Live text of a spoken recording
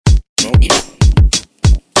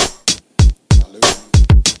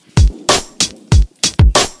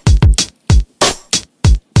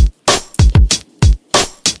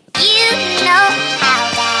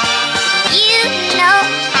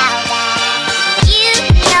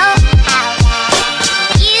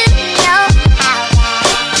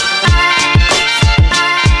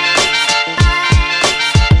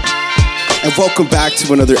Welcome back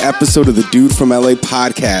to another episode of the Dude from LA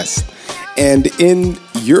podcast. And in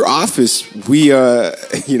your office, we, I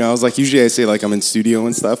was like, usually I say like I'm in studio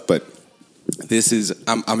and stuff, but this is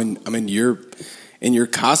I'm in your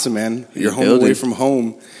casa, man. You're home away from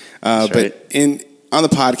home. But right. On the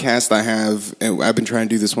podcast, I've been trying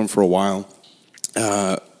to do this one for a while.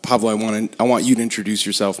 Pablo, I want you to introduce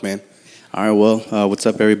yourself, man. All right. Well, what's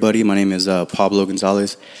up, everybody? My name is Pablo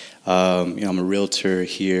Gonzalez. I'm a realtor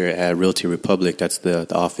here at Realty Republic. That's the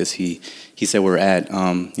office he said we're at.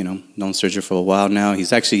 Known Sergio for a while now.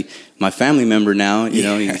 He's actually my family member now.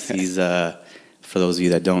 He's for those of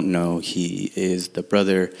you that don't know, he is the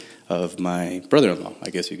brother of my brother-in-law,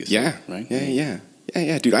 I guess you could say. Yeah. Right?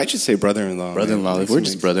 Yeah, dude, I should say brother-in-law. Brother-in-law. We're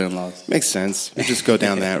just brother-in-laws. Makes sense. We'll just go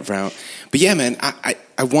down that route. But yeah, man, I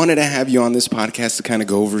wanted to have you on this podcast to kind of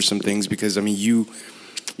go over some things because, I mean, you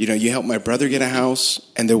helped my brother get a house,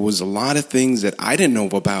 and there was a lot of things that I didn't know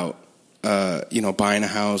about, buying a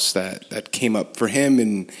house that came up for him,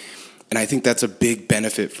 and I think that's a big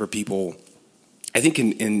benefit for people. I think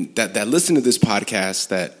in that listen to this podcast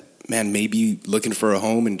that, man, maybe looking for a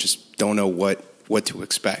home and just don't know what to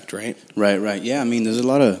expect, right? Right. Yeah, I mean, there's a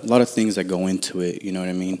lot of things that go into it. You know what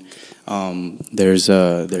I mean? There's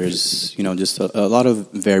just a lot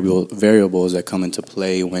of variables that come into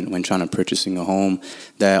play when trying to purchasing a home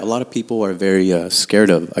that a lot of people are very scared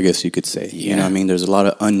of, I guess you could say. Yeah. You know what I mean? There's a lot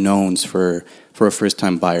of unknowns for a first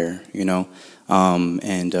time buyer.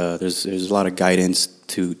 And there's a lot of guidance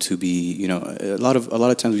to be. A lot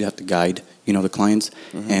of times we have to guide the clients,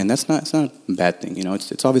 and it's not a bad thing.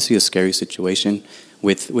 It's obviously a scary situation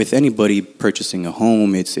with anybody purchasing a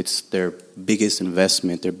home. It's their biggest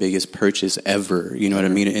investment, their biggest purchase ever. You know what I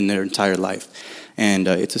mean, in their entire life, and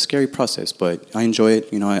it's a scary process. But I enjoy it.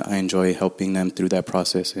 I enjoy helping them through that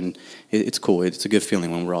process, and it's cool. It's a good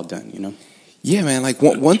feeling when we're all done. Yeah, man. Like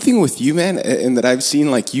one thing with you, man, and that I've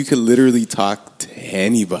seen, like you could literally talk to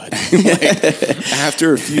anybody. Like,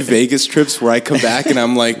 after a few Vegas trips where I come back and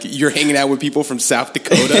I'm like, you're hanging out with people from South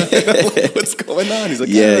Dakota. And I'm like, what's going on? He's like,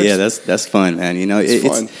 yeah, that's fun, man.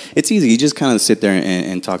 Fun. It's easy. You just kind of sit there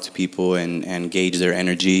and talk to people and gauge their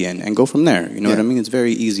energy and go from there. You know what I mean? It's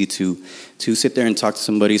very easy to sit there and talk to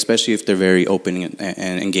somebody, especially if they're very open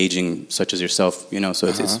and engaging, such as yourself. So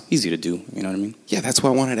it's easy to do. You know what I mean? Yeah, that's why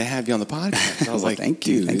I wanted to have you on the podcast. I was like, thank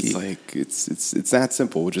you. Like it's that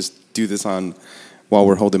simple. We'll just do this while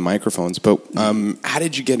we're holding microphones. But how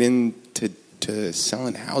did you get into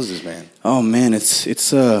selling houses, man? Oh man, it's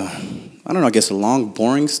I don't know. I guess a long,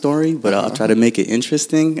 boring story, but I'll try to make it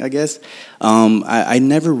interesting. I guess I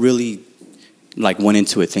never really went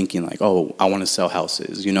into it thinking like, oh, I want to sell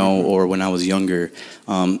houses, or when I was younger,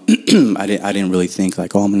 I didn't really think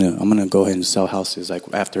like, oh, I'm gonna go ahead and sell houses like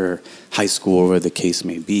after high school or whatever the case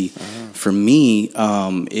may be. For me,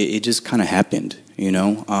 it just kind of happened,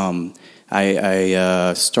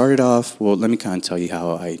 I started off. Well, let me kind of tell you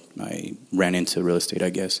how I ran into real estate,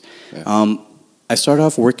 I guess. Yeah. I started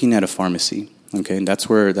off working at a pharmacy. Okay, and that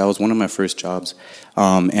was one of my first jobs,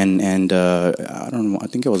 and I don't know, I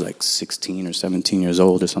think I was like 16 or 17 years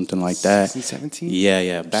old or something like that. 17?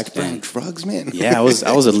 Yeah, back then. Drugs, man. Yeah, I was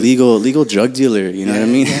a legal drug dealer. You know what I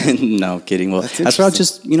mean? Yeah. No kidding. Well, that's why I was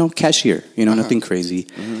just cashier. Nothing crazy.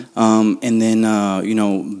 And then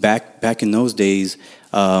back in those days.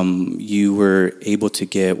 You were able to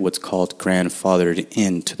get what's called grandfathered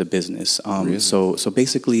into the business. Really? So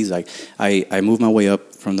basically, like I moved my way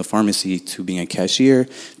up from the pharmacy to being a cashier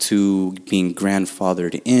to being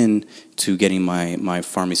grandfathered in to getting my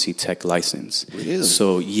pharmacy tech license. Really?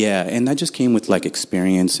 So yeah, and that just came with like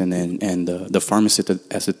experience, and the pharmacist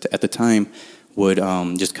at the time would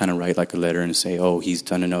just kind of write like a letter and say, oh, he's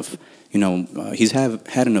done enough. He's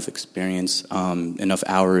had enough experience, enough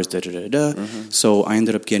hours, So I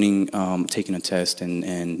ended up taking a test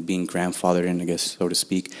and being grandfathered in, I guess, so to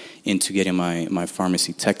speak, into getting my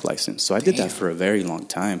pharmacy tech license. So I did that for a very long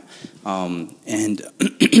time.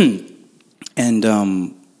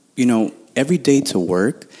 Every day to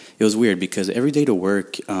work, it was weird because every day to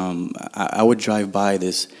work, I would drive by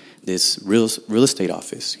this real estate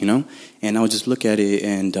office, and I would just look at it,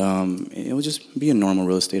 and it would just be a normal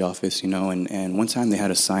real estate office, and one time they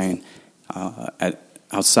had a sign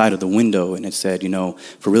outside of the window, and it said,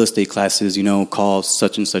 for real estate classes, call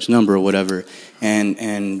such and such number or whatever. And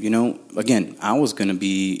again, I was going to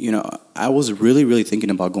be, I was really, really thinking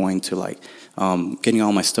about going to like, getting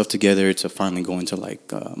all my stuff together to finally go into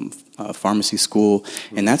like pharmacy school.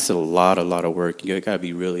 And that's a lot of work. You got to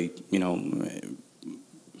be really,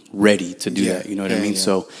 ready to do that. You know what I mean? Yeah.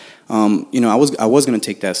 So, I was going to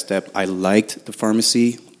take that step. I liked the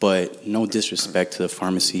pharmacy, but no disrespect to the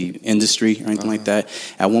pharmacy industry or anything like that.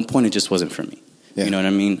 At one point, it just wasn't for me. Yeah. You know what I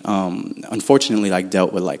mean? Unfortunately, I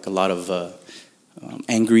dealt with like a lot of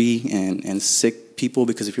angry and sick people,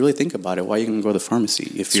 because if you really think about it, why are you going to go to the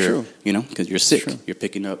pharmacy if you're, because you're sick? You're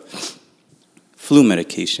picking up flu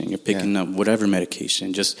medication, you're picking up whatever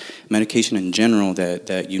medication, just medication in general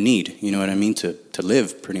that you need, you know what I mean, to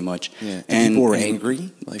live pretty much. Yeah. And people were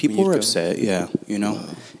angry? Like people were upset, Wow.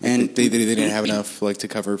 And they didn't have enough like to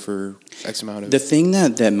cover for X amount of... The thing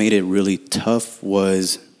that made it really tough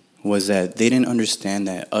was that they didn't understand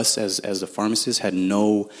that us as the pharmacists had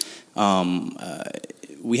no...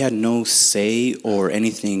 we had no say or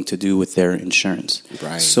anything to do with their insurance.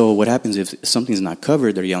 Right. So what happens if something's not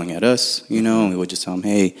covered, they're yelling at us, and we would just tell them,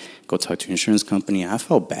 hey, go talk to your insurance company. I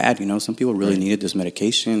felt bad, some people really needed this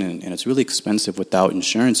medication, and it's really expensive without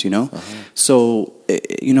insurance, So,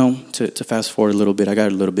 to fast forward a little bit, I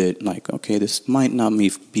got a little bit like, okay, this might not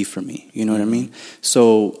be for me, you know what I mean?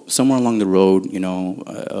 So somewhere along the road,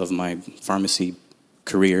 of my pharmacy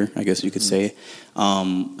career, I guess you could say,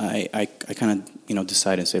 I kind of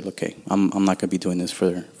decided and said, okay, I'm not going to be doing this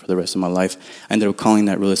for the rest of my life. I ended up calling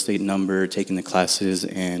that real estate number, taking the classes,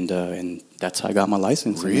 and that's how I got my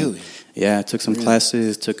license. Really? Yeah, I took some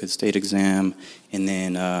classes, took a state exam, and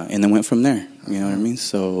then went from there. You know what I mean?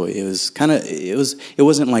 So it was it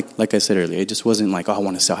wasn't like I said earlier. It just wasn't like, oh, I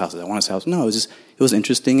want to sell houses. No, it was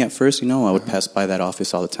interesting at first. I would pass by that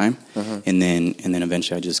office all the time, and then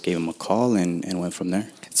eventually I just gave him a call and went from there.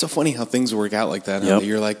 It's so funny how things work out like that. Yep.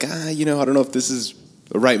 You're like, I don't know if this is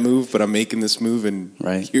the right move, but I'm making this move, and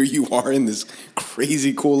here you are in this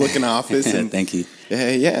crazy cool looking office. And thank you.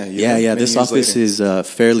 Yeah. This office is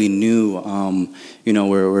fairly new.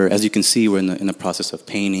 We're as you can see, we're in the process of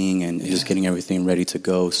painting and just getting everything ready to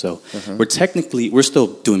go. So we're still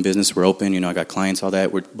doing business. We're open. I got clients, all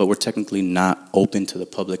that. But we're technically not open to the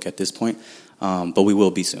public at this point. But we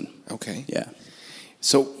will be soon. Okay. Yeah.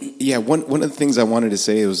 So one of the things I wanted to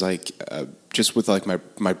say was like just with like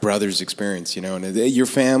my brother's experience, and your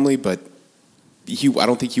family, but I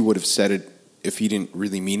don't think he would have said it if he didn't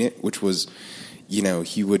really mean it, which was, he'd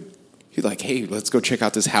like, hey, let's go check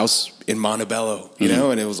out this house in Montebello,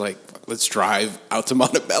 and it was like, let's drive out to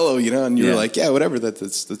Montebello, and you were like, yeah, whatever,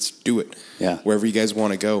 let's do it, wherever you guys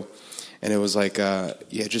want to go, and it was like,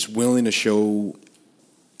 just willing to show,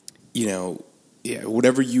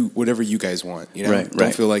 whatever you guys want,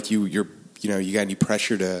 Don't feel like you got any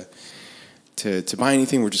pressure to buy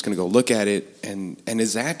anything. We're just going to go look at it. And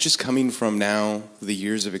is that just coming from now the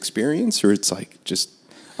years of experience, or it's like just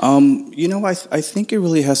I think it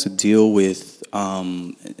really has to deal with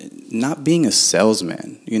not being a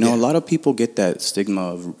salesman. A lot of people get that stigma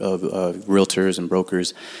of realtors and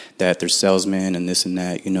brokers that they're salesmen and this and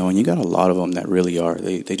that, and you got a lot of them that really are.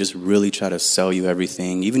 They just really try to sell you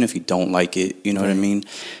everything, even if you don't like it, you know what I mean?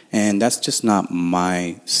 And that's just not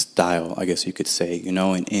my style, I guess you could say,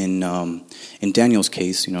 in Daniel's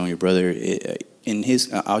case, your brother, in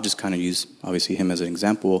his, I'll just kind of use obviously him as an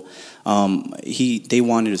example. They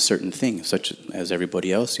wanted a certain thing, such as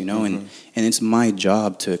everybody else, and it's my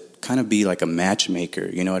job to kind of be like a matchmaker.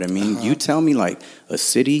 You know what I mean? You tell me like a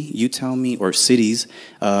city, or cities,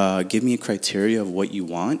 give me a criteria of what you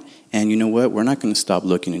want, and you know what? We're not going to stop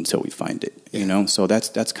looking until we find it. So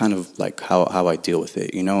that's kind of like how I deal with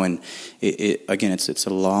it. And it again, it's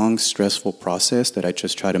a long, stressful process that I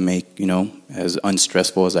just try to make as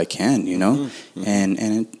unstressful as I can.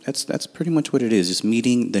 And that's pretty much what it is. Just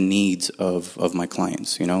meeting the needs of my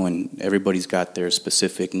clients. And everybody's got their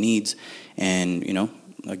specific needs, and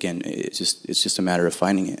again, it's just a matter of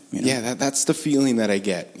finding it. Yeah, that's the feeling that I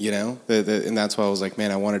get. And that's why I was like,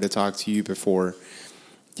 man, I wanted to talk to you before.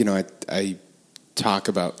 I talk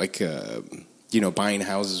about like buying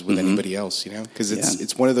houses with anybody else. Because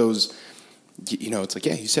it's one of those. It's like,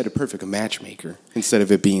 you said it perfect, a matchmaker, instead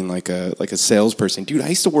of it being like a salesperson. Dude, I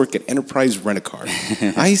used to work at Enterprise Rent-A-Car.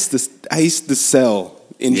 I used to sell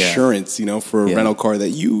insurance, for a rental car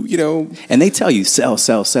that and they tell you sell, you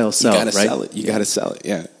gotta right? sell it. You gotta sell it,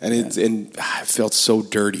 yeah. And I felt so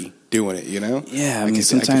dirty doing it, you know? Yeah, I mean,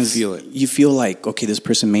 sometimes feel it. you feel like, okay, this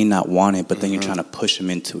person may not want it, but then you're trying to push them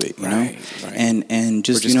into it, you know? Right. And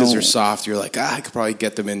just, or just because they're soft, you're like, I could probably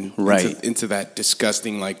get them into that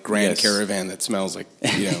disgusting, like, Grand Caravan that smells like,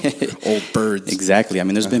 old birds. Exactly. I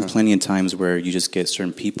mean, there's been plenty of times where you just get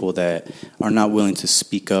certain people that are not willing to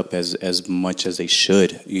speak up as much as they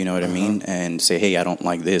should, you know what I mean? And say, hey, I don't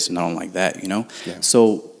like this and I don't like that, you know? Yeah.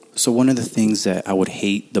 So one of the things that I would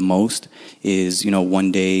hate the most is,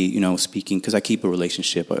 one day, speaking, because I keep a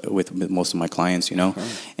relationship with most of my clients,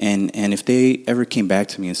 and if they ever came back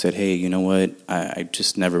to me and said, hey, you know what, I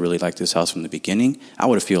just never really liked this house from the beginning, I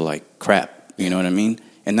would feel like crap, you know what I mean?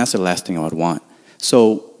 And that's the last thing I would want.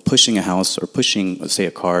 So pushing a house or pushing, let's say,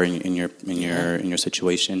 a car in your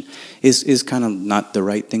situation is kind of not the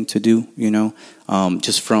right thing to do,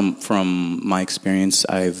 just from my experience,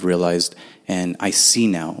 I've realized. And I see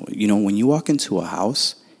now, when you walk into a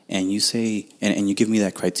house and you say, and you give me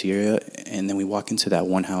that criteria, and then we walk into that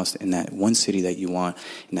one house in that one city that you want,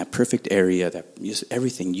 in that perfect area, that just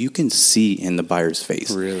everything you can see in the buyer's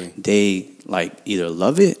face. Really? They either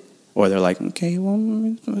love it or they're like, okay, well,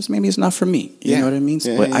 maybe it's not for me. You know what I mean?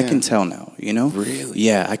 Yeah, but I can tell now, Really?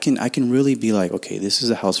 Yeah, I can really be like, okay, this is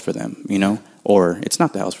a house for them, or it's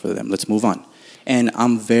not the house for them. Let's move on. And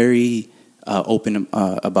I'm very open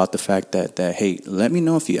about the fact that, hey, let me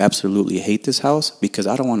know if you absolutely hate this house, because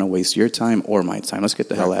I don't want to waste your time or my time. Let's get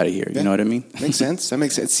the hell out of here. Yeah. You know what I mean? Makes sense. That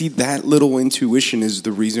makes sense. See, that little intuition is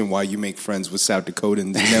the reason why you make friends with South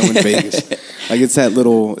Dakotans, in Vegas. Like it's that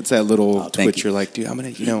little twitch. You're like, dude, I'm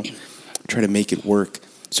gonna, try to make it work.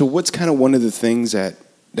 So, what's kind of one of the things that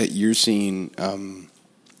you're seeing?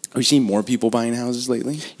 Are you seeing more people buying houses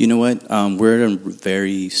lately? You know what? We're at a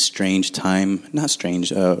very strange time. Not strange.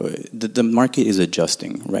 The market is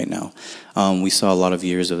adjusting right now. We saw a lot of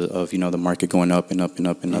years of the market going up and up and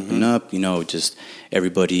up and up and up. Just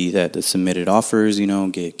everybody that submitted offers,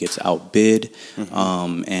 gets outbid,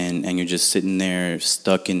 and you're just sitting there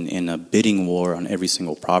stuck in a bidding war on every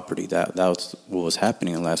single property. That was what was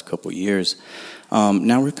happening in the last couple of years.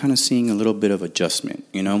 Now we're kind of seeing a little bit of adjustment,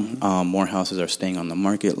 more houses are staying on the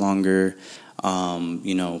market longer.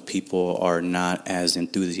 People are not as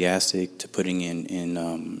enthusiastic to putting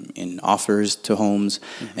in offers to homes,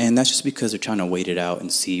 and that's just because they're trying to wait it out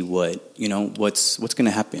and see what's going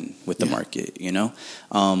to happen with the market.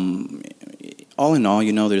 All in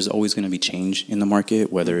all, there's always going to be change in the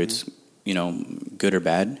market, whether it's good or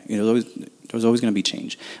bad. There's always going to be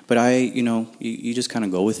change, but you just kind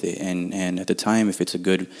of go with it, and at the time, if it's a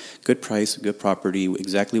good price, good property,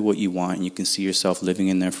 exactly what you want, and you can see yourself living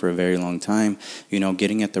in there for a very long time,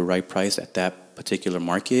 getting at the right price at that particular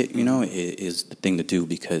market, is the thing to do,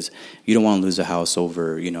 because you don't want to lose a house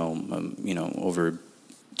over, over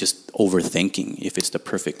just overthinking if it's the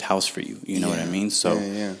perfect house for you. You know what I mean? So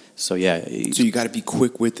you got to be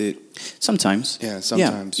quick with it. Sometimes. Yeah,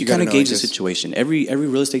 sometimes. You kind of gauge the situation. Every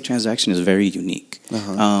real estate transaction is very unique.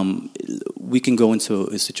 We can go into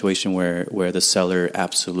a situation where the seller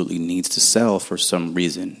absolutely needs to sell for some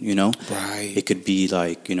reason, Right. It could be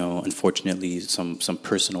like, unfortunately some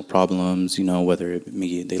personal problems, whether it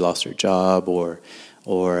be they lost their job or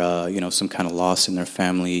some kind of loss in their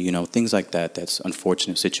family, things like that. That's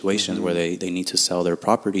unfortunate situations where they need to sell their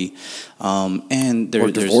property. And or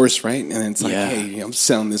divorce, right? And it's like, hey, I'm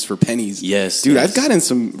selling this for pennies. Yes. Dude, I've gotten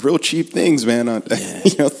some real cheap things, man,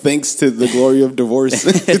 thanks to the glory of divorce.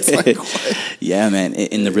 It's like, what? Yeah, man.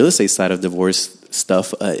 In the real estate side of divorce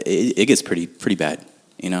stuff, it gets pretty bad.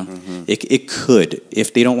 It could,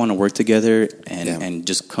 if they don't want to work together and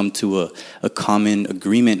just come to a common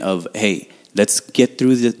agreement of, hey, let's get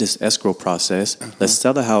through this escrow process. Let's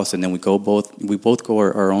sell the house, and then we both go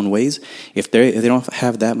our own ways. If they don't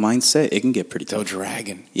have that mindset, it can get pretty tough. They'll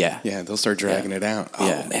dragging. Yeah, they'll start dragging it out.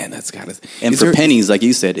 Oh man, that's gotta. And for pennies, like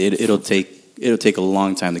you said, it'll take a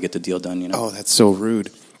long time to get the deal done. Oh, that's so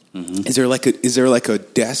rude. Is there like a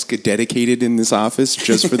desk dedicated in this office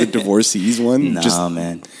just for the divorcees one? No,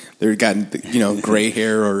 man. They've got gray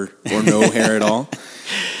hair or no hair at all.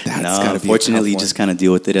 No, unfortunately, you just kind of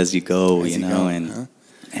deal with it as you go, and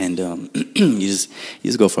you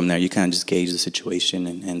just go from there. You kind of just gauge the situation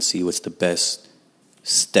and see what's the best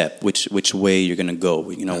step, which way you're going to go,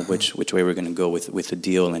 which way we're going to go with the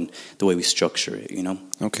deal and the way we structure it,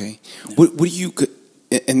 Okay. Yeah. What do you?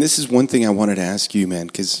 And this is one thing I wanted to ask you, man,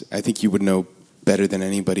 because I think you would know better than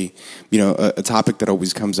anybody. A topic that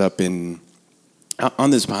always comes up on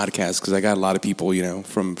this podcast, because I got a lot of people,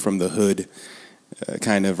 from the hood.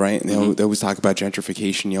 Kind of, right? And they always talk about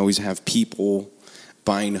gentrification. You always have people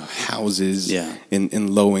buying houses Yeah.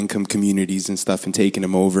 in low income communities and stuff and taking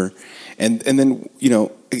them over, and then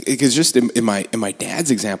because just in my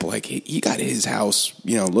dad's example, like he got his house,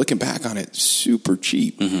 looking back on it, super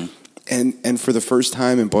cheap. Mm-hmm. And for the first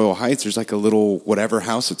time in Boyle Heights, there's like a little whatever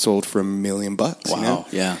house that sold for $1 million. Wow,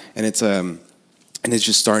 yeah. And it's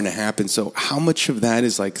just starting to happen. So how much of that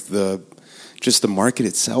is like just the market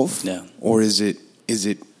itself? Yeah. Or is it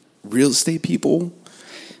real estate people?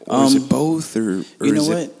 Or is it both? Or is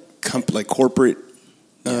it like corporate,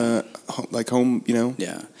 like home,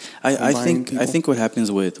 Yeah. I think what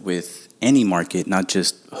happens with any market, not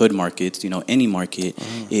just hood markets, any market,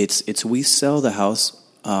 it's we sell the house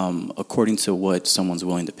according to what someone's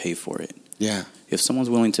willing to pay for it. Yeah. If someone's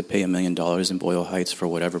willing to pay $1 million in Boyle Heights for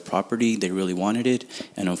whatever property they really wanted it,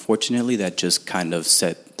 and unfortunately that just kind of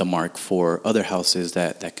set the mark for other houses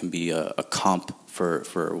that can be a comp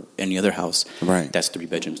for any other house. Right. That's 3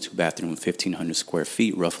 bedrooms, 2 bathrooms, 1,500 square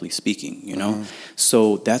feet, roughly speaking.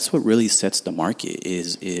 So that's what really sets the market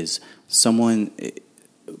is someone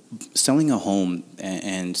selling a home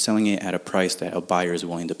and selling it at a price that a buyer is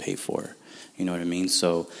willing to pay for. You know what I mean?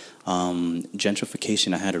 So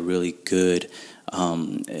gentrification, I had a really good,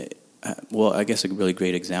 I guess a really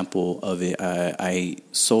great example of it. I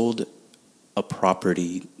sold a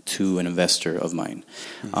property to an investor of mine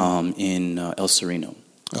in El Sereno.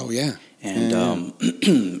 Oh yeah, and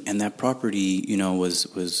and that property,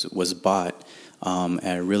 was bought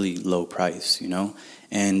at a really low price,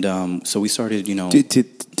 and so we started,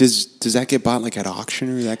 Does that get bought like at auction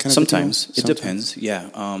or that kind of Sometimes. thing? It depends, yeah.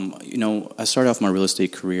 I started off my real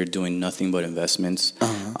estate career doing nothing but investments,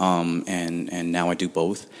 and now I do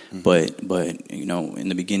both. Mm-hmm. But in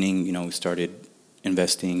the beginning, we started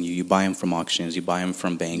investing. You buy them from auctions, you buy them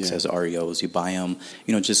from banks as REOs, you buy them,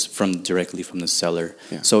 just directly from the seller.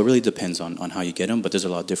 Yeah. So it really depends on how you get them, but there's a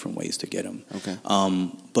lot of different ways to get them. Okay.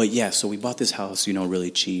 But yeah, so we bought this house,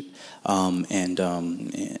 really cheap, and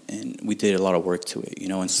we did a lot of work to it,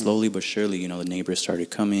 and slowly but surely, the neighbors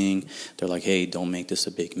started coming. They're like, hey, don't make this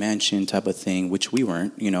a big mansion type of thing, which we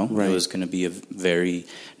weren't, Right. It was going to be a very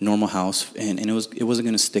normal house, and it wasn't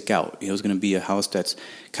going to stick out. It was going to be a house that's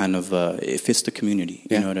kind of, it fits the community,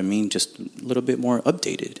 you know what I mean? Just a little bit more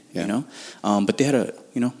updated, but they had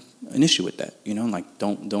an issue with that, like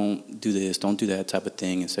don't do this, don't do that type of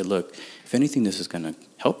thing, and said, look, if anything, this is going to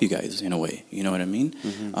help you guys in a way, you know what I mean?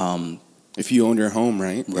 Mm-hmm. If you own your home,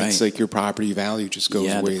 right? It's like your property value just goes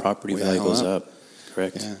way, the property value goes up.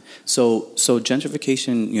 Correct. Yeah. So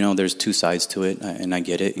gentrification, there's two sides to it, and I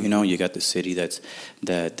get it. You got the city that's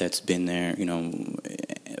been there,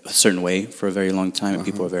 a certain way for a very long time, and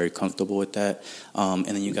people are very comfortable with that. And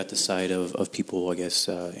then you got the side of people, I guess,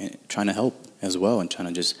 trying to help as well, and trying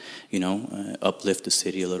to just, uplift the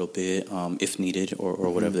city a little bit, if needed, or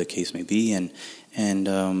whatever the case may be. And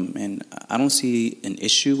I don't see an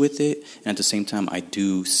issue with it, and at the same time, I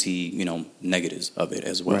do see negatives of it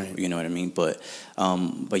as well. Right. You know what I mean? But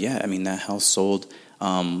yeah, I mean that house sold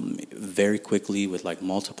very quickly with like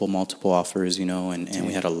multiple offers, and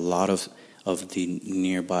we had a lot of the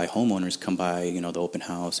nearby homeowners come by, the open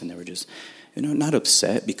house, and they were just not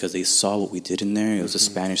upset because they saw what we did in there. It was a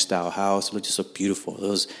Spanish style house. It just looked beautiful.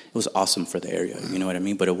 It was awesome for the area. You know what I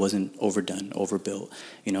mean? But it wasn't overdone, overbuilt.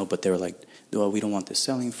 But they were like, well, we don't want this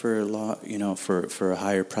selling for a lot, for a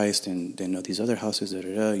higher price than these other houses,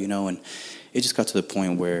 and it just got to the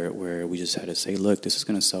point where we just had to say, look, this is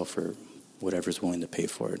going to sell for whatever's willing to pay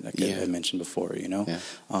for it, like I mentioned before,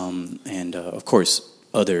 and of course,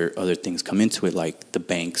 other things come into it, like the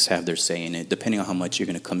banks have their say in it, depending on how much you're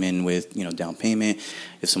going to come in with, down payment.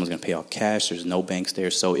 If someone's going to pay out cash, there's no banks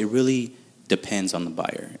there, so it really depends on the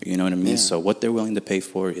buyer. You know what I mean? Yeah. So what they're willing to pay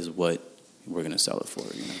for is what we're going to sell it for.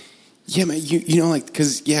 Yeah, man.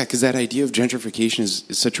 Because that idea of gentrification is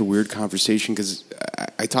such a weird conversation. Because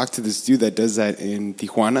I talked to this dude that does that in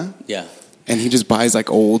Tijuana. Yeah. And he just buys like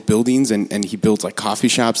old buildings and he builds like coffee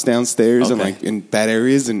shops downstairs and like in bad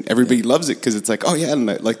areas, and everybody loves it because it's like, oh yeah, and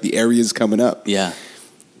like the area's coming up. Yeah.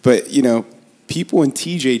 But people in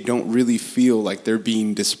TJ don't really feel like they're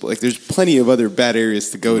being displayed. Like there's plenty of other bad areas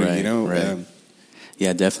to go to. Right.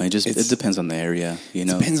 Yeah, definitely. It depends on the area, It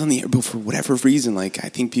depends on the area, but for whatever reason, like I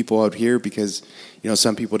think people out here, because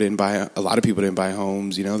some people a lot of people didn't buy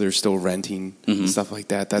homes. They're still renting and stuff like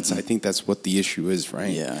that. I think that's what the issue is, right?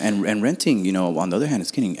 Yeah, and renting, on the other hand, it's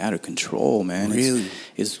getting out of control, man. Really,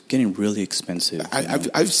 it's getting really expensive.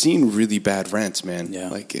 I've seen really bad rents, man. Yeah,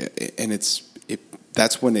 like and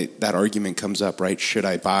that's when that argument comes up, right? Should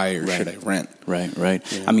I buy or should I rent? Right.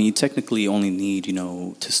 Yeah. I mean, you technically only need,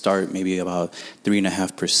 to start maybe about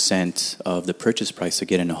 3.5% of the purchase price to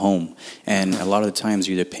get in a home. And a lot of the times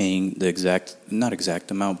you're either paying not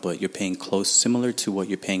exact amount, but you're paying similar to what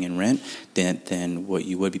you're paying in rent than what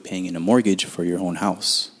you would be paying in a mortgage for your own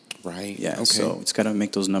house. Right. Yeah. Okay. So it's got to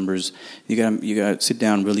make those numbers. You got to sit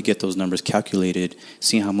down, really get those numbers calculated,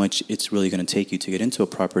 see how much it's really going to take you to get into a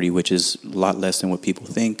property, which is a lot less than what people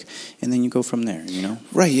think, and then you go from there.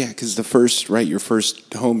 Right. Yeah. Because your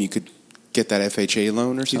first home, you could get that FHA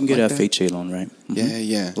loan or something. You can get like FHA loan, right? Mm-hmm.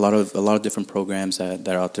 Yeah. A lot of different programs that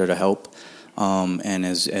are out there to help. And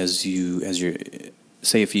as you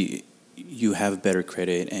say, if you have better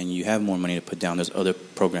credit and you have more money to put down, there's other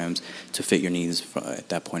programs to fit your needs at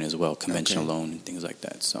that point as well, conventional loan and things like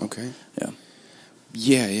that. So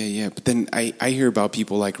yeah. But then I hear about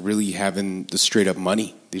people like really having the straight up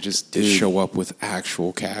money. They just show up with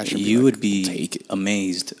actual cash. And you would be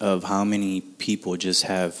amazed of how many people just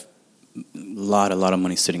have a lot of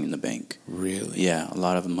money sitting in the bank. Really? Yeah, a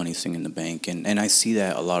lot of money sitting in the bank, and I see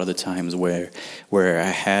that a lot of the times where I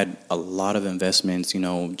had a lot of investments,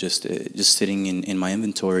 just sitting in my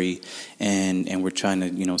inventory, and we're trying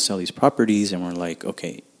to sell these properties, and we're like,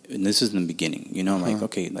 okay. And this is in the beginning, like,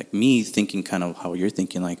 okay, like me thinking kind of how you're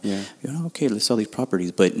thinking, like, okay, let's sell these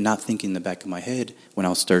properties, but not thinking in the back of my head when I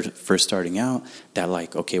was first starting out that,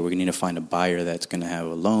 like, okay, we're going to need to find a buyer that's going to have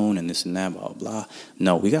a loan and this and that, blah, blah, blah.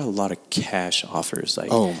 No, we got a lot of cash offers,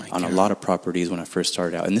 like, on a lot of properties when I first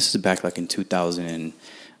started out. And this is back, like, in 2000 and,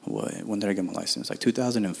 when did I get my license? Like,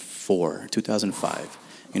 2004, 2005.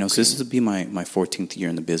 So this would be my 14th year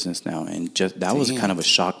in the business now, and just that was kind of a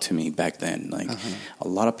shock to me back then. Like a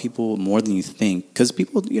lot of people, more than you think, because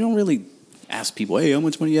people, you don't really ask people, hey, how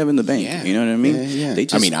much money do you have in the bank? Yeah. You know what I mean? Yeah. They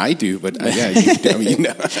just, I mean, I do, but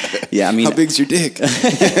Yeah, I mean, how big's your dick?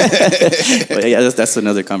 But yeah, that's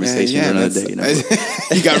another conversation for another day.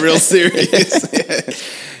 You got real serious.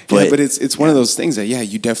 But it's one of those things that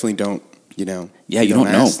you definitely don't. You don't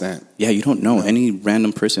know that. Yeah, you don't know. Any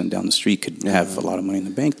random person down the street could have a lot of money in the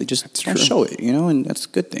bank. They just don't show it, and that's a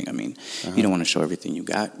good thing. I mean, you don't want to show everything you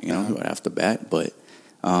got, right off the bat. But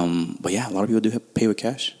yeah, a lot of people do pay with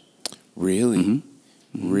cash. Really,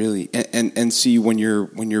 really. And see, when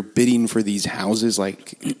you're bidding for these houses,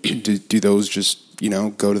 like, do those just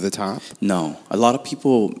go to the top? No, a lot of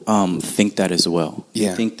people think that as well.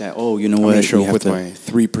 Yeah, they think that I'm what? going to show up with my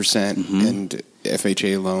 3% and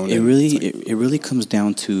FHA loan. It really comes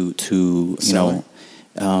down to seller.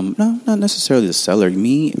 No, not necessarily the seller.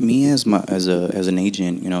 Me as an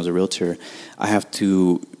agent, as a realtor, I have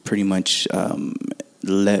to pretty much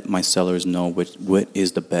let my sellers know what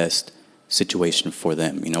is the best situation for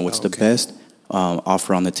them. What's the best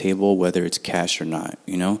offer on the table, whether it's cash or not.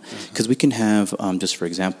 Because we can have, just for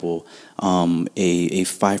example, a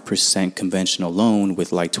 5% conventional loan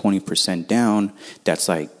with like 20% down. That's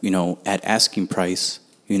like at asking price.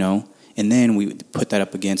 And then we put that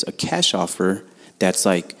up against a cash offer that's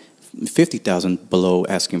like $50,000 below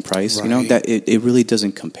asking price. Right. That it really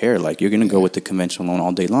doesn't compare. Like you're going to go with the conventional loan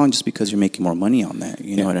all day long just because you're making more money on that.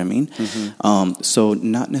 You know what I mean? So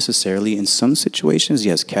not necessarily. In some situations,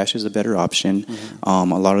 yes, cash is a better option. A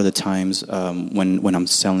lot of the times when I'm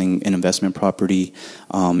selling an investment property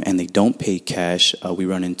and they don't pay cash, we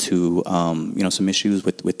run into some issues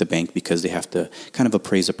with the bank because they have to kind of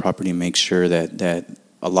appraise the property and make sure that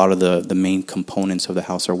a lot of the main components of the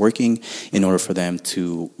house are working in order for them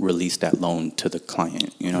to release that loan to the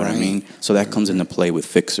client. You know what I mean? So that comes into play with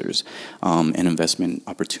fixers and investment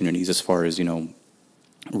opportunities as far as,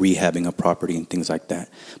 rehabbing a property and things like that.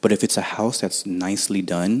 But if it's a house that's nicely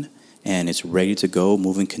done and it's ready to go,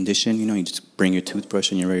 moving condition, you just bring your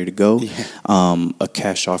toothbrush and you're ready to go, a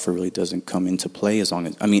cash offer really doesn't come into play as long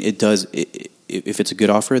as, it does, if it's a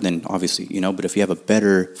good offer, then obviously, but if you have a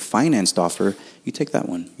better financed offer, you take that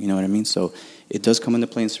one. You know what I mean? So it does come into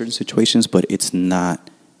play in certain situations, but it's not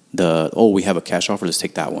we have a cash offer, let's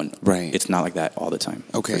take that one. Right. It's not like that all the time.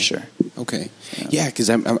 Okay. For sure. Okay. Yeah, because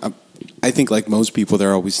I think like most people,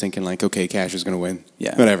 they're always thinking like, okay, cash is going to win.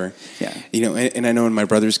 Yeah. Whatever. Yeah. And I know in my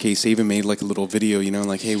brother's case, they even made like a little video,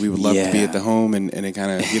 like, hey, we would love to be at the home, and it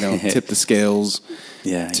kind of, tipped the scales.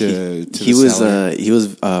 Yeah. To he the was seller. he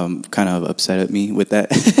was kind of upset at me with that.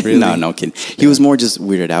 Really? No kidding. He was more just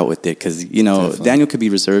weirded out with it because Definitely. Daniel could be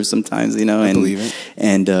reserved sometimes. I believe it.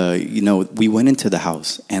 And we went into the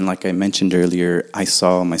house, and like I mentioned earlier, I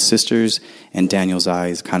saw my sisters and Daniel's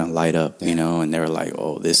eyes kind of light up, and they were like,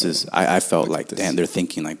 "Oh, this is." I felt like, damn, they're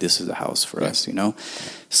thinking like this is a house for us,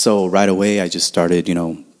 So right away, I just started,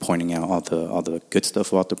 pointing out all the good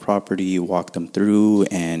stuff about the property, walked them through,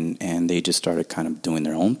 and they just started kind of doing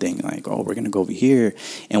their own thing, like, oh, we're gonna go over here.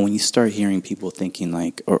 And when you start hearing people thinking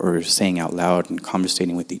like, or saying out loud and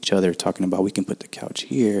conversating with each other, talking about, we can put the couch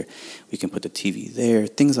here, we can put the TV there,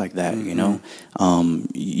 things like that, you know,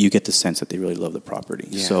 you get the sense that they really love the property.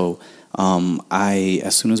 Yeah. So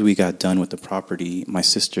as soon as we got done with the property, my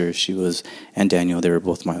sister, and Daniel, they were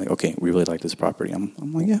both like, okay, we really like this property.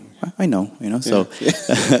 I'm like, yeah, I know, you know. So,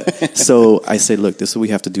 so I said, look, this is what we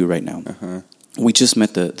have to do right now. We just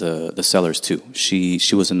met the sellers too. She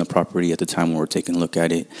was in the property at the time when we were taking a look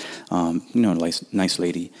at it. You know, nice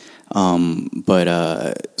lady.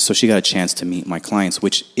 So she got a chance to meet my clients,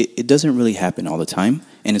 which it doesn't really happen all the time.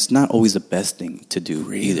 And it's not always the best thing to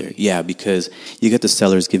do either. Yeah, because you get the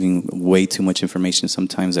sellers giving way too much information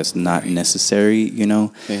sometimes that's not necessary, you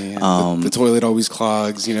know. The toilet always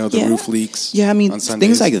clogs, you know, the roof leaks. Yeah, I mean,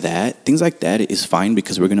 things like that is fine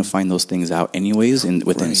because we're going to find those things out anyways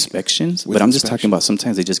with the inspections. But I'm just talking about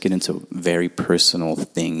sometimes they just get into very personal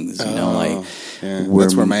things, you know, like. Yeah.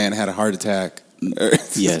 That's where my aunt had a heart attack.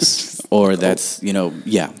 Yes, or that's, you know,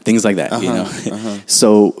 yeah, things like that, you know.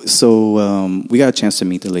 So we got a chance to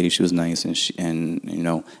meet the lady. She was nice, and you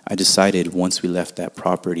know, I decided once we left that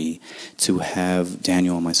property to have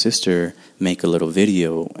Daniel and my sister make a little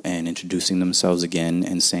video and introducing themselves again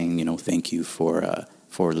and saying, you know, thank you for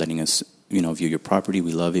letting us, you know, view your property.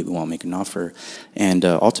 We love it. We want to make an offer, and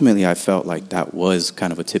ultimately, I felt like that was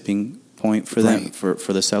kind of a tipping point for them,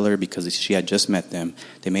 for the seller, because she had just met them.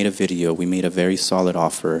 They made a video. We made a very solid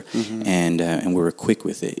offer, and we were quick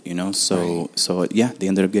with it, you know. So yeah, they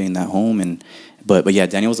ended up getting that home, but yeah,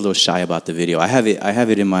 Daniel was a little shy about the video. I have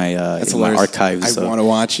it in my archives. I want to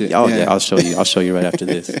watch it. Oh yeah, I'll show you right after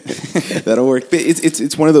this. That'll work.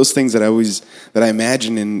 It's one of those things that I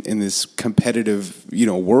imagine in this competitive, you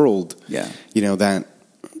know, world. Yeah, you know, that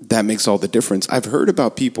makes all the difference. I've heard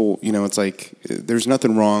about people, you know, it's like there's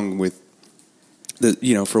nothing wrong with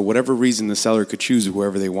you know, for whatever reason, the seller could choose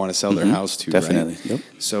whoever they want to sell their house to. Definitely. Right? Yep.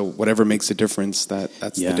 So whatever makes a difference,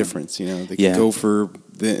 that's the difference. You know, they could go for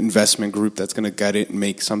the investment group that's going to gut it and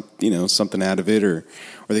make something out of it, or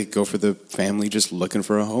they could go for the family just looking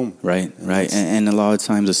for a home. Right. And a lot of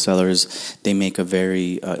times the sellers, they make a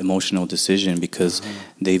very emotional decision because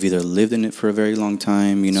they've either lived in it for a very long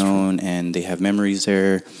time, you know, and they have memories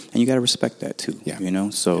there, and you got to respect that too. Yeah. You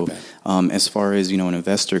know, so as far as, you know, an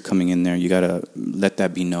investor coming in there, you got to let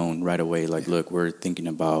that be known right away. Like, look, we're thinking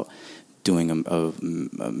about doing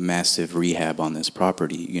a massive rehab on this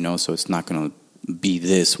property, you know, so it's not going to be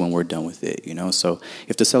this when we're done with it, you know. So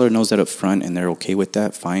if the seller knows that up front and they're okay with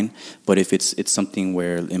that, fine. But if it's something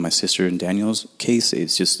where, in my sister and Daniel's case,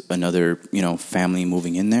 it's just another, you know, family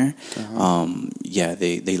moving in there, yeah,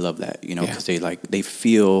 they love that, you know, because they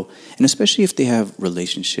feel, and especially if they have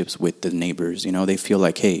relationships with the neighbors, you know, they feel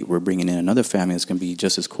like, hey, we're bringing in another family that's going to be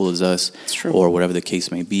just as cool as us, or whatever the case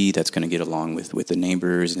may be, that's going to get along with the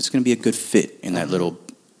neighbors, and it's going to be a good fit in that little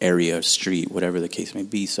area, street, whatever the case may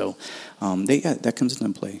be. So that comes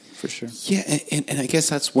into play for sure. Yeah, and I guess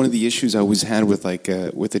that's one of the issues I always had with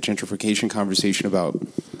with the gentrification conversation about,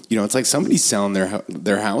 you know, it's like somebody's selling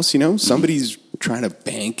their house, you know, somebody's trying to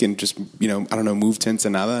bank and just, you know, I don't know, move to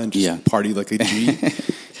Ensenada and just party like a G,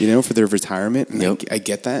 you know, for their retirement. And I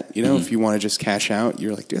get that, you know, if you want to just cash out,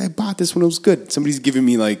 you're like, dude, I bought this when it was good. Somebody's giving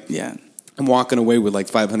me like, I'm walking away with like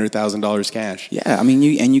 $500,000 cash. Yeah, I mean,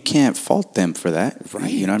 you can't fault them for that, right?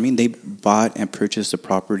 You know what I mean? They bought and purchased a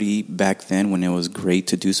property back then when it was great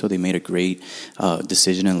to do so. They made a great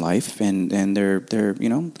decision in life, and they're you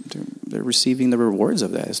know, they're receiving the rewards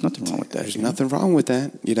of that. There's nothing wrong with that. There's nothing wrong with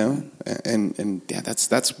that, you know, and yeah,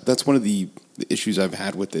 that's one of the issues I've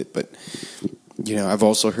had with it, but. You know, I've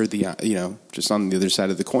also heard you know, just on the other side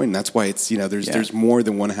of the coin. That's why it's, you know, there's more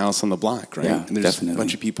than one house on the block, right? Yeah, and there's definitely. a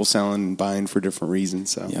bunch of people selling and buying for different reasons.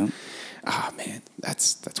 So, man,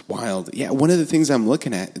 that's wild. Yeah, one of the things I'm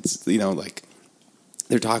looking at, it's, you know, like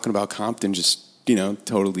they're talking about Compton just, you know,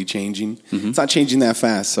 totally changing. It's not changing that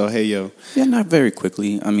fast. So, hey, yo. Yeah, not very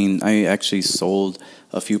quickly. I mean, I actually sold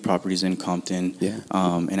a few properties in Compton. Yeah.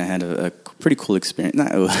 And I had a pretty cool experience.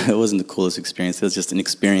 It wasn't the coolest experience. It was just an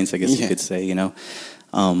experience, I guess you could say, you know.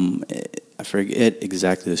 I forget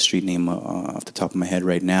exactly the street name off the top of my head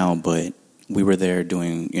right now, but we were there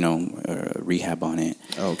doing, you know, rehab on it.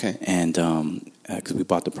 Oh, okay. And because we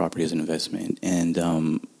bought the property as an investment. And,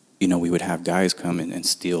 you know, we would have guys come and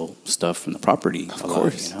steal stuff from the property. Of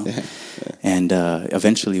course. You know? Yeah. And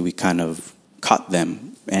eventually we kind of caught them.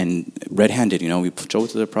 And red-handed, you know, we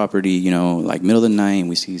drove to the property, you know, like middle of the night, and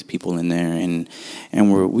we see these people in there, and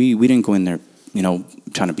we didn't go in there, you know,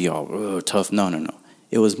 trying to be all tough. No.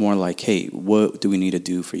 It was more like, hey, what do we need to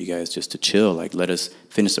do for you guys just to chill? Like, let us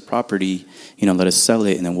finish the property, let us sell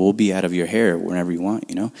it, and then we'll be out of your hair whenever you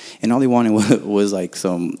want, And all they wanted was like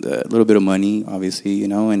some little bit of money, obviously,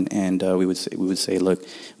 and we would say, look,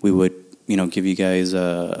 we would, give you guys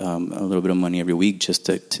a little bit of money every week just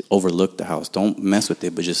to overlook the house. Don't mess with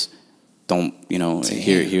it, but just don't,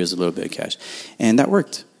 here's a little bit of cash, and that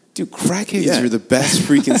worked. Dude, crackheads are the best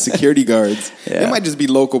freaking security guards. They might just be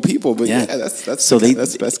local people, but that's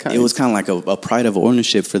the best kind. It was kind of like a pride of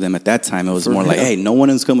ownership for them at that time. It was more like, hey, no one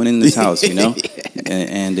is coming in this house,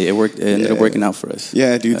 and it worked. It ended up working out for us.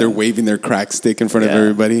 Yeah, dude, they're waving their crack stick in front of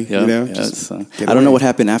everybody. I don't know what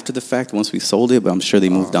happened after the fact once we sold it, but I'm sure they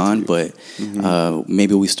moved on. Dude. But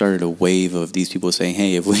maybe we started a wave of these people saying,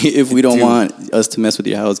 hey, if we don't want us to mess with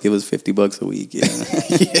your house, give us $50 a week.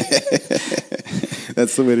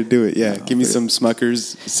 That's the way to do it. Yeah, give me some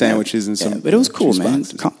Smuckers sandwiches and some. But it was cool, man.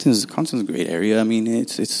 Compton's a great area. I mean,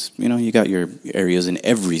 it's you got your areas in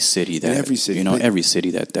every city every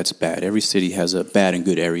city that's bad. Every city has a bad and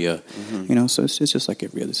good area. So it's just like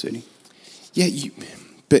every other city. Yeah,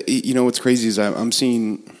 but what's crazy is I'm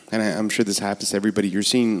seeing, and I'm sure this happens to everybody. You're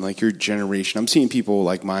seeing like your generation. I'm seeing people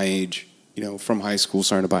like my age, from high school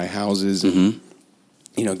starting to buy houses and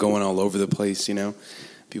going all over the place.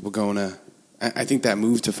 People going to. I think that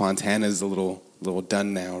move to Fontana is a little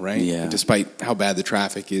done now, right? Yeah. Despite how bad the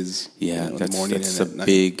traffic is. Yeah, in that's the morning that's and a at night.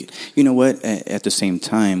 big. You know what? At the same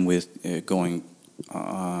time, with going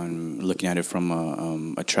on looking at it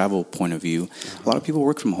from a travel point of view, a lot of people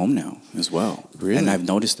work from home now as well. Really? And I've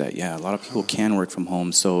noticed that. Yeah, a lot of people can work from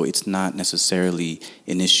home, so it's not necessarily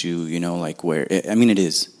an issue. Like where it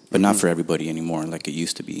is, but not for everybody anymore, like it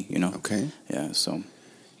used to be. Okay. Yeah. So.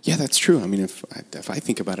 Yeah, that's true. I mean, if I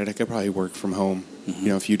think about it, I could probably work from home,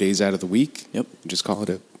 a few days out of the week. Yep. Just call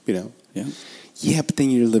it Yeah. Yeah, but then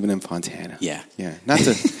you're living in Fontana. Yeah. Yeah. Not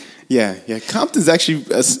to. Yeah. Compton's actually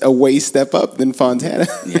a way step up than Fontana.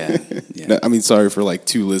 Yeah. No, I mean, sorry for like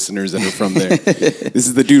 2 listeners that are from there. This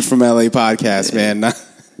is the Dude from LA podcast, man. Not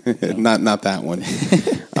that one.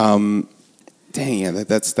 Dang, yeah.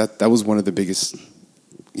 That was one of the biggest,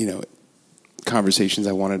 conversations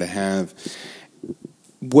I wanted to have.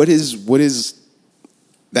 What is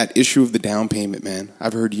that issue of the down payment, man?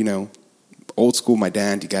 I've heard, old school, my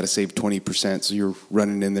dad, you got to save 20%, so you're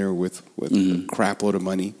running in there with a crap load of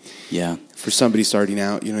money. Yeah. For somebody starting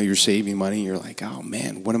out, you're saving money. You're like, oh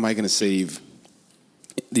man, what am I going to save?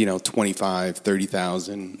 25,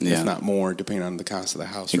 30,000, if not more, depending on the cost of the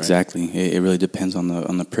house. Exactly. Right? It really depends on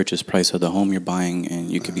the purchase price of the home you're buying,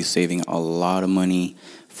 and you could be saving a lot of money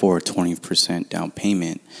for a 20% down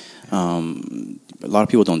payment. A lot of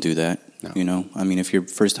people don't do that. No. I mean, if you're a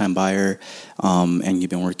first-time buyer and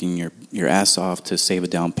you've been working your ass off to save a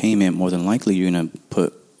down payment, more than likely you're going to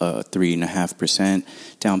put a 3.5%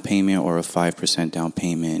 down payment or a 5% down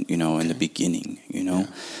payment, in the beginning, and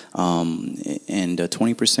a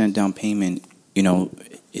 20% down payment,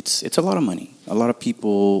 it's a lot of money. A lot of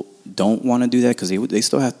people don't want to do that because they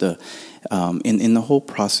still have to. In the whole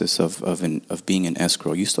process of being an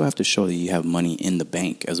escrow, you still have to show that you have money in the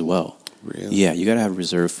bank as well. Really? Yeah, you got to have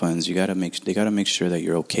reserve funds. They got to make sure that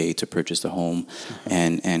you're okay to purchase the home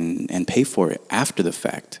and pay for it after the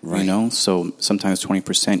fact. Right. So sometimes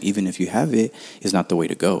 20%, even if you have it, is not the way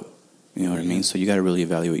to go. You know what I mean? So you got to really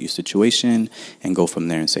evaluate your situation and go from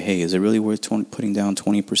there and say, hey, is it really worth putting down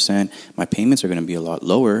 20%? My payments are going to be a lot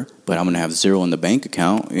lower, but I'm going to have zero in the bank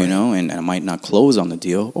account, and I might not close on the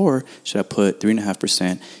deal. Or should I put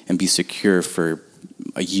 3.5% and be secure for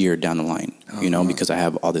a year down the line, because I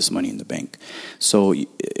have all this money in the bank. So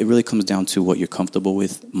it really comes down to what you're comfortable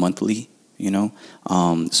with monthly.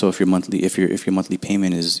 So if your monthly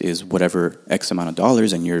payment is whatever X amount of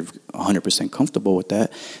dollars and you're 100% comfortable with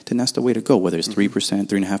that, then that's the way to go. Whether it's 3%,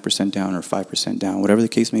 3.5% down, or 5% down, whatever the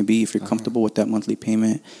case may be, if you're comfortable with that monthly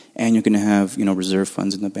payment and you're going to have reserve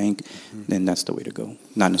funds in the bank, then that's the way to go.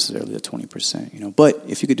 Not necessarily the 20%, But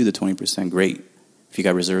if you could do the 20%, great. If you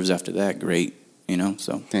got reserves after that, great.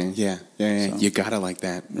 So yeah. So. You gotta like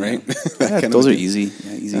that, right? Those are easy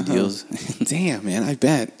deals. Damn, man, I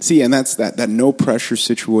bet. See, and that's that no pressure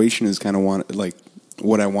situation is kind of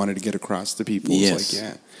what I wanted to get across to people. Yes.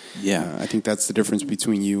 It's I think that's the difference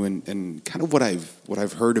between you and kind of what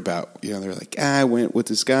I've heard about. They're like, I went with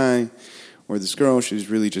this guy or this girl. She was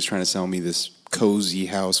really just trying to sell me this cozy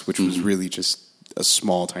house, which was really just a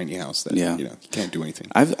small, tiny house that you can't do anything.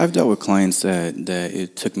 I've dealt with clients that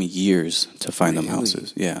it took me years to find them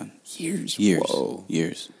houses. Yeah, years. Whoa.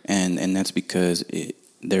 Years, and that's because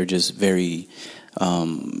they're just very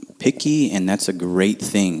picky, and that's a great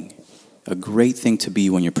thing to be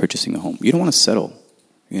when you're purchasing a home. You don't want to settle.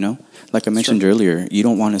 you know? Like I mentioned earlier, you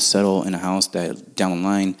don't want to settle in a house that down the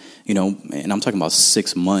line, you know, and I'm talking about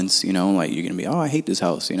 6 months, you know, like you're going to be, oh, I hate this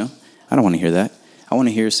house, you know? I don't want to hear that. I want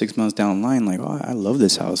to hear 6 months down the line, like, oh, I love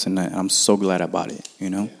this house, and I'm so glad I bought it, you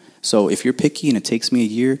know? So if you're picky and it takes me a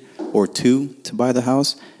year or two to buy the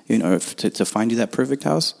house, you know, to find you that perfect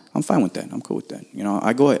house, I'm fine with that. I'm cool with that. You know,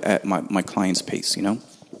 I go at my client's pace, you know?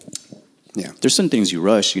 Yeah. There's some things you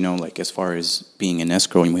rush, you know, like as far as being in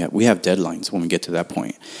escrow, and we have deadlines when we get to that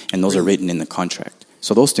point, and those are written in the contract.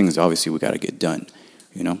 So those things, obviously, we got to get done,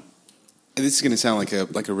 you know? And this is going to sound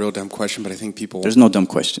like a real dumb question, but I think people... There's no dumb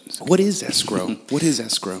questions. What is escrow? What is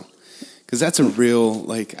escrow? Because that's a real,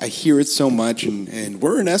 like, I hear it so much, and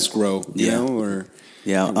we're in escrow, you know, or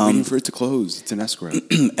waiting for it to close. It's an escrow.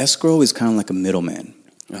 Escrow is kind of like a middleman.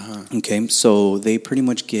 Okay, so they pretty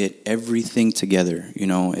much get everything together, you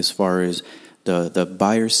know, as far as the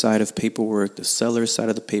buyer side of paperwork, the seller side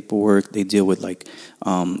of the paperwork. They deal with like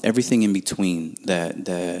everything in between. That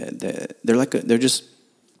they're just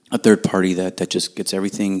a third party that just gets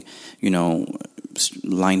everything, you know,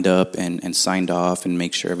 lined up and signed off, and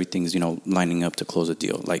make sure everything's, you know, lining up to close a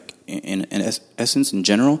deal. Like in essence, in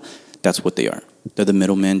general, that's what they are. They're the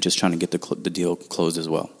middlemen, just trying to get the deal closed as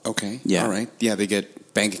well. Okay. Yeah. All right. Yeah, they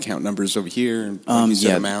get bank account numbers over here, and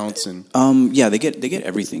amounts, and they get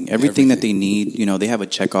everything that they need. You know, they have a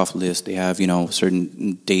checkoff list. They have, you know,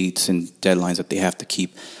 certain dates and deadlines that they have to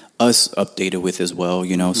keep us updated with as well.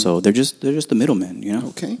 You know, so they're just the middlemen. You know.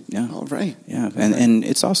 Okay. Yeah. All right. Yeah, and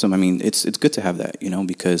it's awesome. I mean, it's good to have that. You know,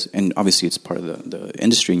 because and obviously it's part of the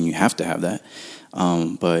industry, and you have to have that.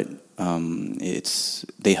 But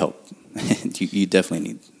they help. You definitely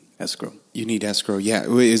need escrow. You need escrow, yeah.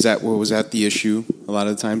 Was that the issue? A lot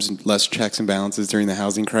of the times, less checks and balances during the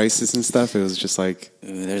housing crisis and stuff. It was just like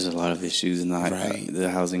there's a lot of issues in the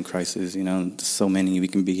housing crisis. You know, so many. We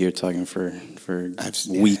can be here talking for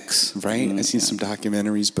weeks, right? I've seen some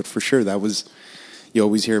documentaries, but for sure, you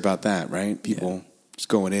always hear about that, right? People just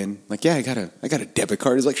going in like, yeah, I got a debit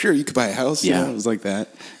card. It's like, sure, you could buy a house. Yeah, you know? It was like that.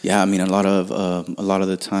 Yeah, I mean, a lot of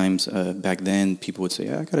the times back then, people would say,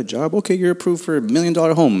 yeah, I got a job. Okay, you're approved for $1 million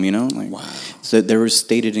home. You know, like, wow. So there was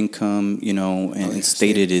stated income, you know, and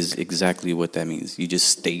stated is exactly what that means. You just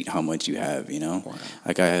state how much you have. You know, wow.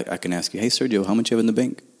 Like I can ask you, hey, Sergio, how much you have in the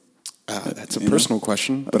bank? That's a personal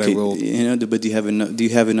question, but okay, I will. You know, but do you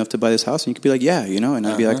have enough to buy this house? And you could be like, yeah, you know, and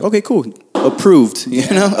I'd be like, okay, cool, approved. You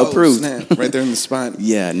know, approved. Snap. Right there in the spot.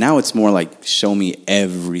 Yeah. Now it's more like, show me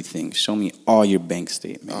everything. Show me all your bank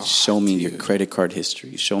statements. Show me your credit card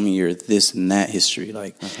history. Show me your this and that history.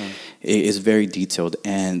 Like, it is very detailed,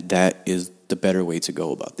 and that is the better way to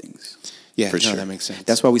go about things. Yeah, for sure. That makes sense.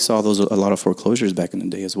 That's why we saw a lot of foreclosures back in the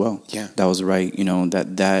day as well. Yeah, that was right. You know,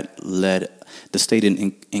 that led the state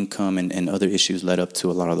income and other issues led up to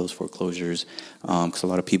a lot of those foreclosures, because a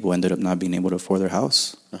lot of people ended up not being able to afford their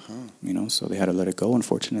house. You know, so they had to let it go,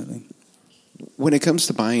 unfortunately. When it comes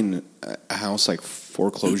to buying a house, like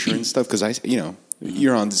foreclosure and stuff, because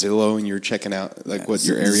you're on Zillow and you're checking out like what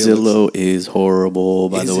your area. Zillow is horrible,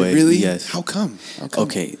 by the way. Is it really? Yes. How come?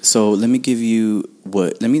 Okay, so let me give you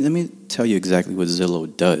let me tell you exactly what Zillow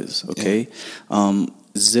does. Okay,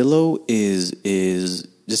 Zillow is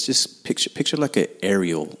just picture like an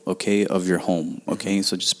aerial, okay, of your home. Okay,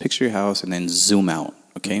 so just picture your house and then zoom out.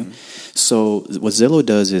 Okay, so what Zillow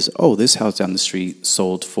does is, this house down the street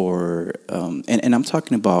sold for, and I'm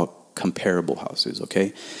talking about comparable houses.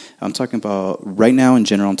 Okay, I'm talking about right now in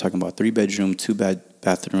general. I'm talking about 3-bedroom,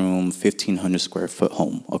 2-bathroom, 1,500 square foot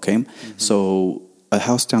home. Okay, so a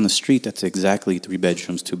house down the street that's exactly 3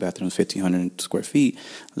 bedrooms, 2 bathrooms, 1,500 square feet.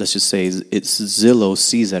 Let's just say it's Zillow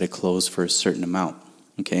sees that it closed for a certain amount.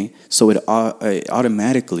 Okay, so it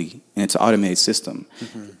automatically, and it's an automated system,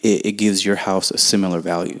 it gives your house a similar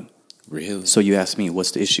value. Really? So you ask me,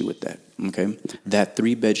 what's the issue with that? Okay, that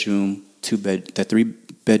 3-bedroom,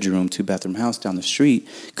 2-bathroom house down the street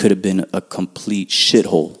could have been a complete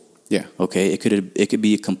shithole. Yeah. Okay, it could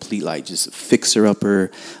be a complete like just fixer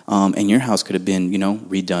upper, and your house could have been, you know,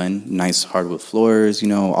 redone, nice hardwood floors, you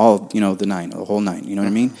know, all, you know, the whole nine. You know what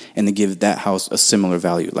I mean? And they give that house a similar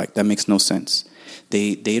value. Like, that makes no sense.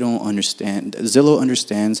 They don't understand. Zillow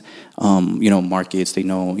understands, you know, markets. They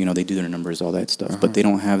know, you know, they do their numbers, all that stuff, but they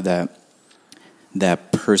don't have that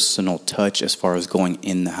personal touch as far as going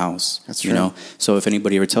in the house. That's true. You know, so if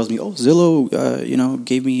anybody ever tells me, Zillow, you know,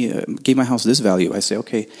 gave my house this value, I say,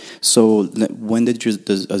 okay, so when did a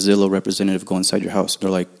Zillow representative go inside your house? They're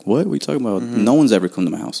like, what are you talking about? No one's ever come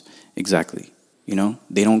to my house. Exactly. You know,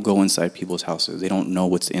 they don't go inside people's houses. They don't know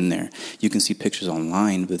what's in there. You can see pictures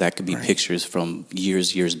online, but that could be pictures from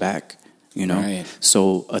years back. You know, Right.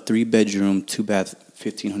 so a 3-bedroom, 2-bath,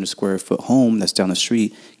 1,500 square foot home that's down the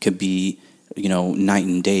street could be, you know, night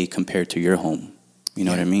and day compared to your home. You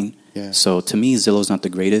know what I mean? Yeah. So to me, Zillow's not the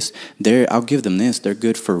greatest. I'll give them this. They're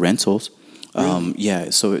good for rentals. Really?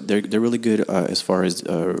 Yeah, so they're really good as far as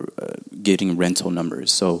getting rental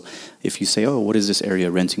numbers. So if you say, oh, what is this area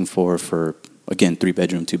renting for again,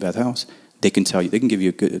 3-bedroom, 2-bath house, they can tell you, they can give you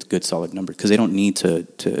a good solid number because they don't need to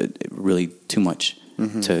really too much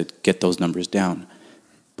to get those numbers down.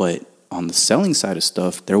 But on the selling side of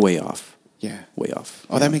stuff, they're way off. Yeah. Way off.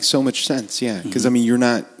 Oh, that makes so much sense. Yeah. Because, I mean, you're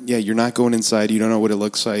not going inside. You don't know what it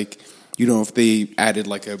looks like. You don't know if they added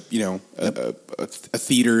like a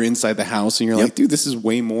theater inside the house, and you're like, dude, this is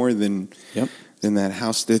way more than that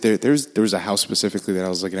house. There was a house specifically that I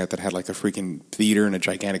was looking at that had like a freaking theater and a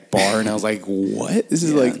gigantic bar, and I was like, what? This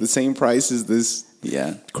is like the same price as this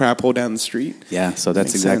crap hole down the street? Yeah, so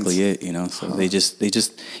that's exactly it, you know. So they just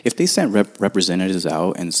if they sent representatives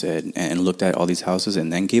out and said and looked at all these houses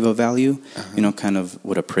and then gave a value, you know, kind of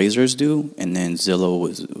what appraisers do, and then Zillow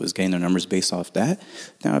was getting their numbers based off that,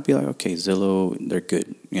 then I'd be like, okay, Zillow, they're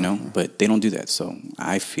good, you know, but they don't do that. So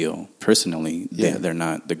I feel personally they're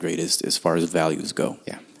not the greatest as far as values go.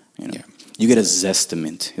 Yeah, you know. You get a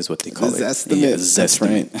zestimate, is what they call it. Zestimate. Yeah, That's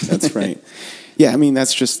right. That's right. Yeah, I mean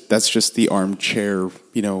that's just the armchair,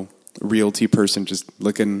 you know, realty person just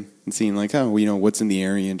looking and seeing like, oh, you know, what's in the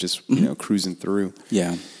area and just you know cruising through.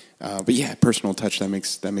 Yeah. But yeah, personal touch that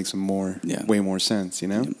makes way more sense, you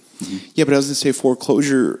know. Mm-hmm. Yeah, but I was gonna say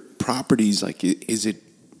foreclosure properties, like, is it,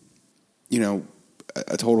 you know,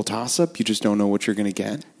 a total toss up? You just don't know what you're gonna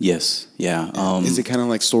get. Yes. Yeah. Is it kind of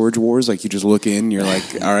like Storage Wars? Like you just look in, you're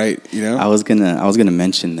like, all right, you know. I was gonna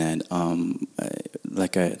mention that.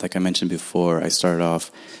 Like I mentioned before, I started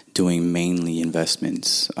off doing mainly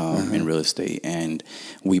investments in real estate, and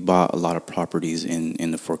we bought a lot of properties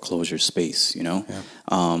in the foreclosure space, you know.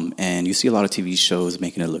 And you see a lot of TV shows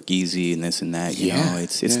making it look easy and this and that. You know,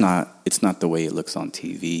 it's not the way it looks on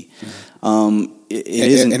TV. It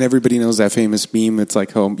isn't, and everybody knows that famous meme. It's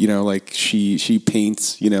like home, you know, like she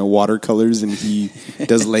paints, you know, watercolors, and he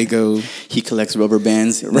does Lego. He collects rubber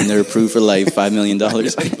bands, and they're approved for like $5 million.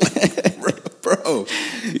 Bro,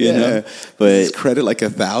 you know, but is credit like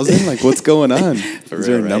 1,000? Like, what's going on? Is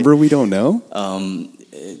there a number we don't know?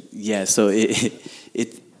 Yeah, so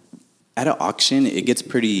it at an auction it gets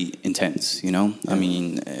pretty intense, you know. I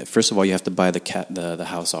mean, first of all, you have to buy the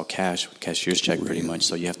house all cash, cashier's check, pretty much.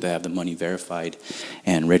 So you have to have the money verified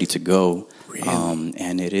and ready to go. Really?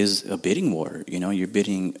 And it is a bidding war. You know,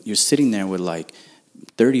 you're sitting there with like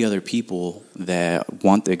 30 other people that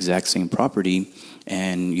want the exact same property.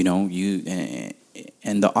 And, you know,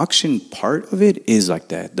 and the auction part of it is like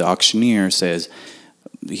that. The auctioneer says,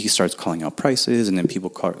 he starts calling out prices, and then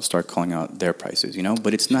people start calling out their prices, you know?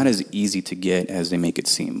 But it's not as easy to get as they make it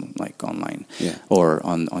seem, like online or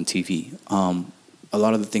on TV. A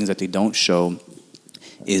lot of the things that they don't show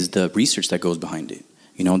is the research that goes behind it.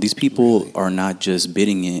 You know, these people are not just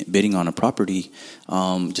bidding on a property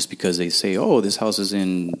just because they say, "Oh, this house is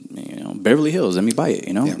in, you know, Beverly Hills. Let me buy it."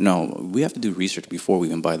 You know, no, we have to do research before we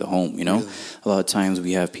even buy the home. You know, a lot of times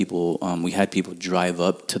we had people drive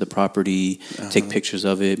up to the property, take pictures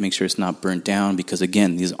of it, make sure it's not burnt down, because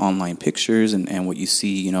again, these online pictures and what you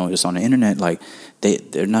see, you know, just on the internet, like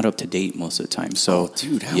they're not up to date most of the time. So,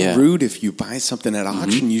 dude, how rude if you buy something at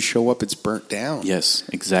auction, you show up, it's burnt down. Yes,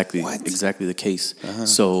 exactly, exactly the case.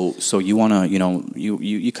 So you want to, you know,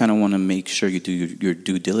 you kind of want to make sure you do your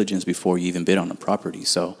due diligence before you even bid on a property.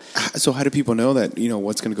 So how do people know that, you know,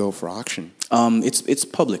 what's going to go for auction? It's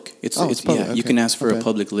public. It's public. Yeah, okay. You can ask for a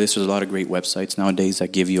public list. There's a lot of great websites nowadays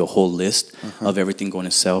that give you a whole list of everything going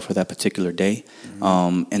to sell for that particular day,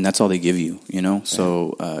 and that's all they give you. You know,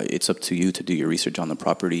 so it's up to you to do your research on the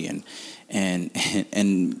property, and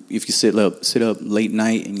if you sit up late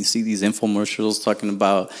night and you see these infomercials talking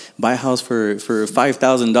about buy a house for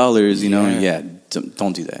 $5,000, you know,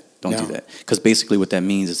 don't do that. Don't do that, because basically what that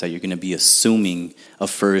means is that you're going to be assuming a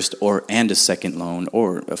first and a second loan,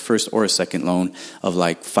 or a first or a second loan of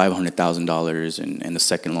like $500,000, and the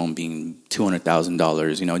second loan being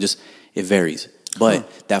 $200,000. You know, just it varies.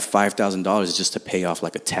 But that $5,000 is just to pay off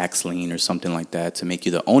like a tax lien or something like that to make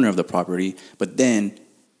you the owner of the property. But then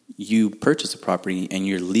you purchase the property and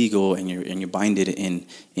you're legal and you're binded in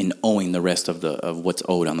owing the rest of what's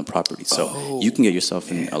owed on the property. So you can get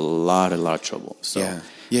yourself in a lot of trouble. So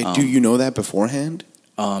do you know that beforehand?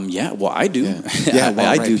 Well, I do.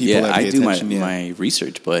 I do. I do my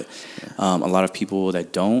research, but a lot of people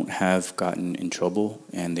that don't have gotten in trouble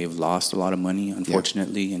and they've lost a lot of money,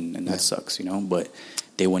 unfortunately, and that sucks, you know. But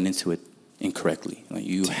they went into it incorrectly. Like,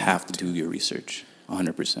 you have to do your research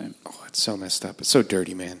 100%. Oh, it's so messed up. It's so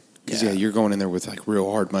dirty, man. Because, Yeah. you're going in there with, like, real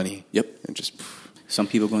hard money. Yep. And just... Some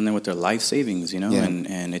people go in there with their life savings, Yeah.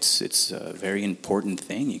 and it's a very important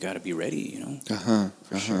thing. You got to be ready,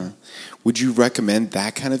 Sure. Would you recommend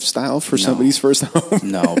that kind of style for somebody's first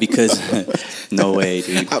home? No, because no way,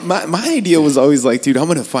 dude. My idea was always like, dude, I'm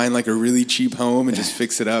going to find like a really cheap home and just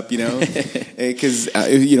fix it up, Because,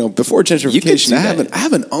 before gentrification, I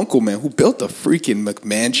have an uncle, man, who built a freaking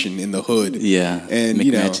McMansion in the hood. Yeah. And,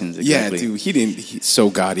 McMansions, exactly. Yeah, dude, he's so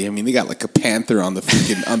gaudy. I mean, they got like a panther on the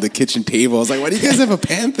freaking, on the kitchen table. I was like, why do you guys have a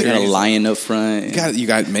panther? You got a lion up front. You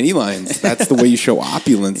got many lions. That's the way you show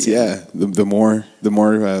opulence. Yeah. The more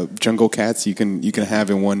jungle cats you can have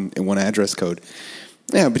in one address code.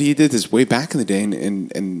 Yeah, but he did this way back in the day,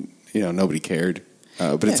 and nobody cared.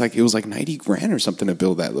 But it's like it was like $90,000 or something to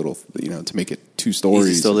build that little, to make it 2 stories. Is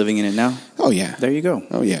he still living in it now? Oh yeah. There you go.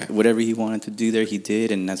 Oh yeah. Whatever he wanted to do there, he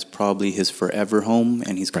did, and that's probably his forever home,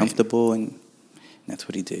 and he's comfortable and. That's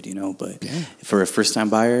what he did, But for a first-time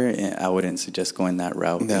buyer, I wouldn't suggest going that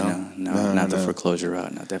route. No, not the foreclosure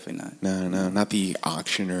route. No, definitely not. No, not the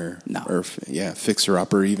auction or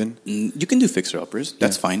fixer-upper even. You can do fixer-uppers.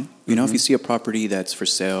 That's fine. If you see a property that's for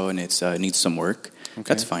sale and it's needs some work,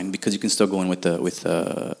 that's fine because you can still go in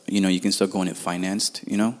you can still go in it financed,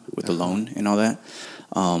 with the loan and all that.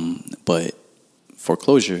 But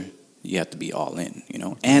foreclosure. You have to be all in,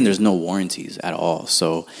 and there's no warranties at all.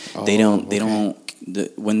 So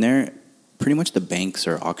when they're pretty much the banks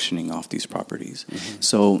are auctioning off these properties. Mm-hmm.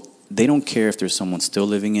 So they don't care if there's someone still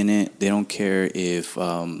living in it. They don't care if,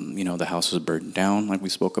 the house was burned down, like we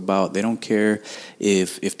spoke about. They don't care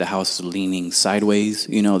if the house is leaning sideways.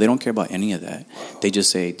 They don't care about any of that. They just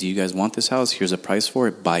say, do you guys want this house? Here's a price for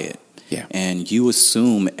it. Buy it. Yeah. And you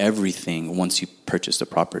assume everything once you purchase the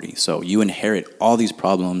property. So you inherit all these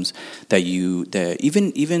problems that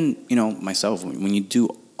even myself, when you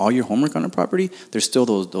do all your homework on a property, there's still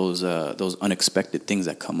those unexpected things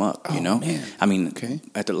that come up, Man. I mean,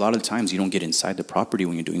 at a lot of times you don't get inside the property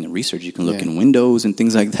when you're doing the research. You can look in windows and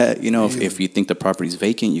things like that. If you think the property's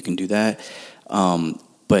vacant, you can do that.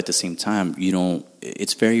 But at the same time,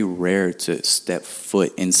 it's very rare to step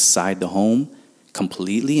foot inside the home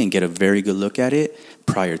completely and get a very good look at it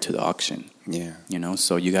prior to the auction. Yeah.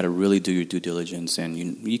 So you got to really do your due diligence, and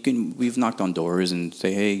we've knocked on doors and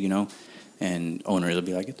say, hey, and owners will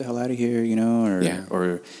be like, get the hell out of here,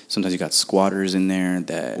 or sometimes you got squatters in there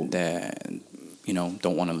that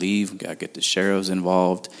don't want to leave. Got to get the sheriffs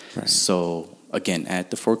involved. Right. So again, at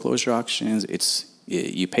the foreclosure auctions,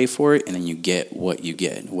 you pay for it and then you get what you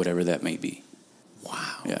get, whatever that may be.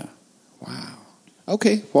 Wow. Yeah. Wow.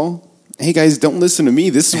 Okay. Well, hey guys, don't listen to me.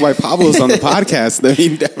 This is why Pablo's on the podcast. I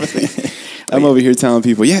mean, definitely. I'm over here telling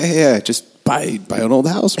people, just buy an old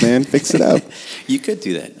house, man. Fix it up. You could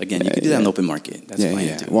do that. Again, you could do that in the open market. That's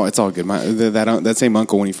fine too. Well, it's all good. That same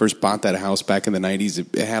uncle, when he first bought that house back in the 90s,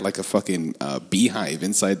 it had like a fucking beehive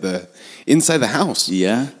inside the house.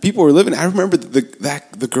 Yeah. People were living. I remember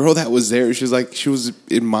the girl that was there. She was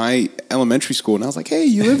in my elementary school, and I was like, hey,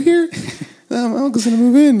 you live here? My uncle's gonna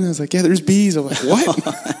move in. And I was like, yeah, there's bees. I'm like, what?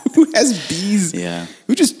 Who has bees? Yeah.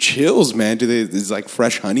 Who just chills, man? Is like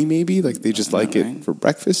fresh honey maybe? Like they just like it for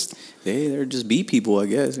breakfast? They're just bee people, I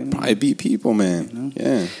guess. Probably bee people, man.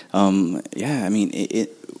 Yeah. I mean,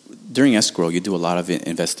 during escrow, you do a lot of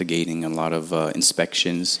investigating, a lot of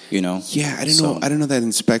inspections, Yeah, I didn't know. I didn't know that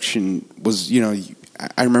inspection was,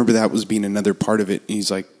 I remember that was being another part of it. And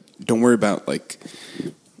he's like, don't worry about like,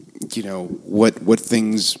 what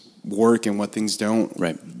things work and what things don't.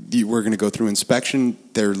 Right. We're going to go through inspection.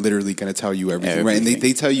 They're literally going to tell you everything. Right? And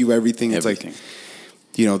they tell you everything. It's like,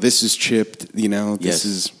 this is chipped, this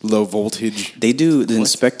is low voltage. They do, the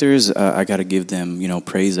inspectors, I got to give them,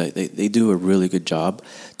 praise. They do a really good job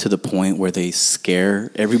to the point where they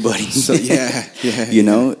scare everybody. So,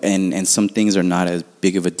 and some things are not as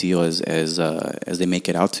big of a deal as they make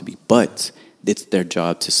it out to be. But it's their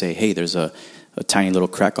job to say, hey, there's a tiny little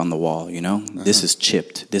crack on the wall, This is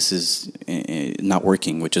chipped. This is not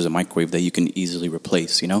working, which is a microwave that you can easily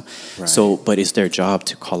replace, Right. So, but it's their job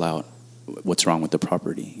to call out what's wrong with the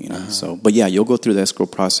property, So, but yeah, you'll go through the escrow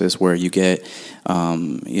process where you get,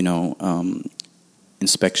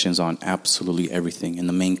 inspections on absolutely everything, and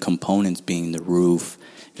the main components being the roof,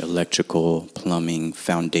 electrical, plumbing,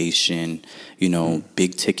 foundation,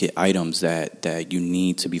 big ticket items that you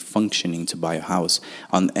need to be functioning to buy a house.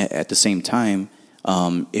 At the same time,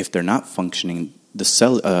 if they're not functioning,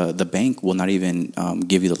 the bank will not even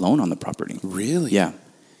give you the loan on the property. Really? Yeah.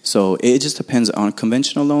 So it just depends. On a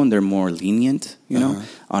conventional loan, they're more lenient, you know.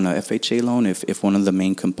 On a FHA loan, if one of the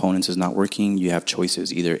main components is not working, you have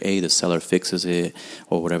choices. Either A, the seller fixes it,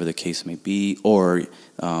 or whatever the case may be, or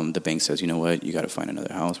the bank says, you know what, you got to find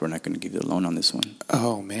another house. We're not going to give you the loan on this one.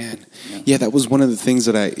 Oh, man. Yeah, that was one of the things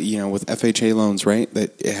that with FHA loans, right,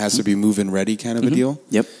 that it has to be move-in ready kind of a deal.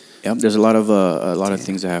 Yep. There's a lot of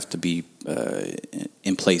things that have to be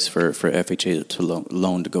in place for FHA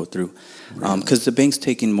loan to go through, because the bank's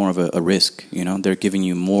taking more of a risk. You know, they're giving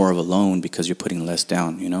you more of a loan because you're putting less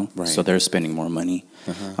down. You know, so they're spending more money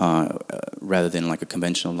rather than like a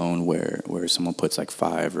conventional loan where someone puts like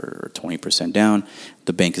 5 or 20% down.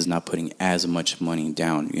 The bank is not putting as much money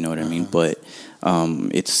down. You know what I mean? But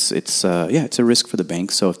it's a risk for the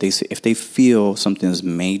bank. So if they feel something is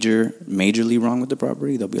majorly wrong with the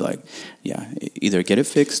property, they'll be like, yeah, either get it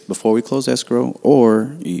fixed before we close escrow,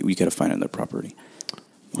 or we got to find another property.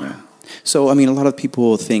 Wow. Yeah. So I mean, a lot of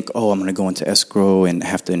people think, oh, I'm going to go into escrow and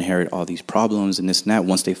have to inherit all these problems and this and that.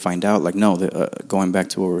 Once they find out, like, no, going back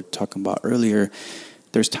to what we were talking about earlier,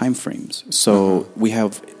 there's time frames. So we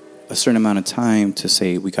have a certain amount of time to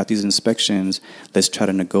say, we got these inspections, let's try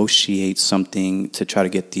to negotiate something to try to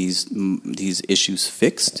get these issues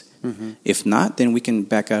fixed. If not, then we can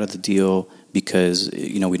back out of the deal because,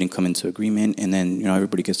 we didn't come into agreement, and then,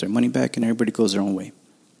 everybody gets their money back and everybody goes their own way.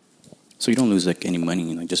 So you don't lose like any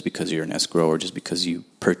money, like just because you're in escrow or just because you're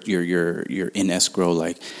in escrow.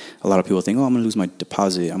 Like a lot of people think, oh, I'm gonna lose my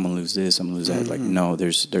deposit, I'm gonna lose this, I'm gonna lose that. Like no,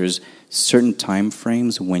 there's certain time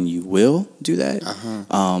frames when you will do that.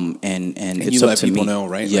 And it's you up let to people me. know,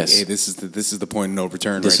 right? Yes. Like, hey, this is the point of no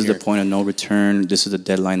return. This right is here. the point of no return. This is the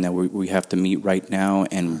deadline that we have to meet right now.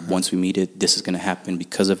 And once we meet it, this is going to happen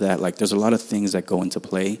because of that. Like there's a lot of things that go into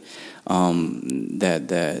play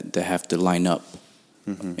that have to line up.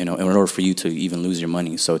 In order for you to even lose your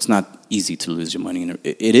money. So it's not easy to lose your money. And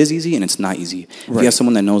it is easy and it's not easy. If you have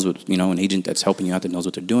someone that knows what, an agent that's helping you out that knows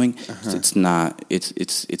what they're doing,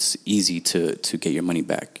 it's easy to get your money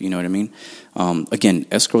back. You know what I mean? Again,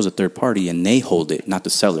 escrow is a third party and they hold it, not the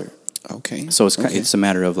seller. Okay. So it's a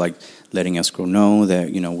matter of like letting escrow know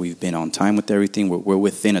that, we've been on time with everything. We're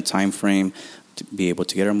within a time frame to be able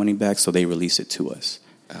to get our money back. So they release it to us.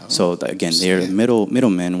 So again, they're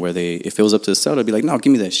middlemen where if it was up to the seller, they'd be like, no,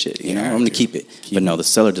 give me that shit. I'm going to keep it. But no, the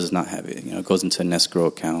seller does not have it. It goes into an escrow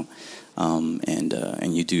account,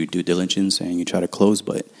 and you do due diligence and you try to close.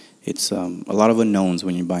 But it's a lot of unknowns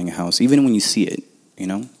when you're buying a house, even when you see it.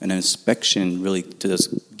 An inspection really does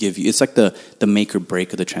give you. It's like the make or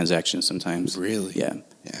break of the transaction sometimes. Really? Yeah.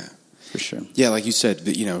 For sure. Yeah, like you said,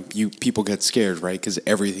 people get scared, right? Because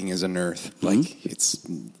everything is unearthed. Like it's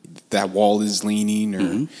that wall is leaning,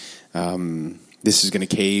 or this is going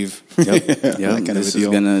to cave. Yep. That kind this of a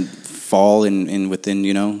deal. is going to fall in within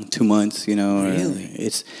 2 months. Really,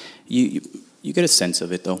 it's you get a sense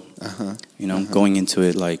of it though. Going into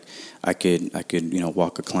it, like I could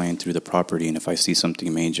walk a client through the property, and if I see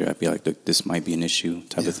something major, I'd be like, look, this might be an issue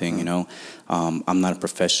type of thing. I'm not a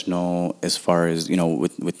professional as far as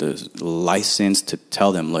with the license to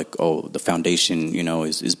tell them like, oh, the foundation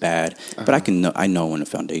is bad, but I know when a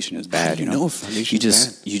foundation is bad. How do you know a foundation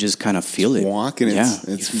is bad? You just kind of feel it. Walk and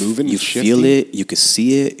it's moving. You shifting. feel it. You can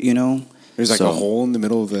see it. There's like a hole in the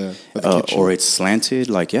middle of the kitchen. Or it's slanted,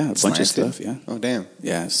 like, a bunch of stuff, yeah. Oh, damn.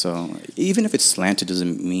 Yeah, so even if it's slanted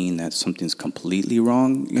doesn't mean that something's completely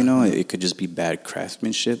wrong, It could just be bad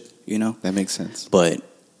craftsmanship, That makes sense. But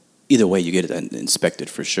either way, you get it inspected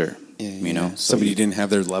for sure, So somebody didn't have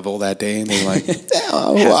their level that day, and they're like,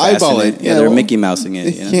 eyeball it. Yeah, they're Mickey Mousing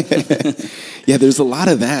it, Yeah, there's a lot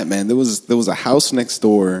of that, man. There was a house next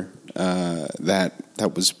door that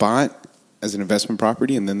was bought as an investment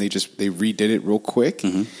property, and then they redid it real quick,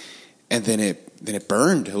 and then it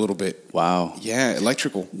burned a little bit. Wow. Yeah,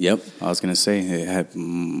 electrical. Yep, I was gonna say it had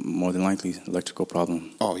more than likely electrical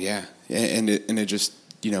problem. Oh yeah, and it just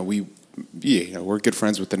we're good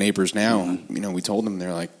friends with the neighbors now. We told them,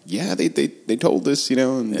 they're like, yeah, they told us,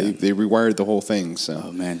 and they rewired the whole thing. So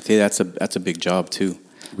oh man, see, that's a big job too.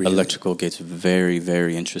 Really? Electrical gets very,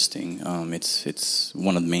 very interesting. It's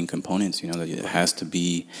one of the main components, that it has to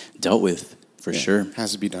be dealt with for sure. It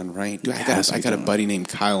has to be done right. Dude, I got a buddy named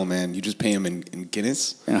Kyle, man. You just pay him in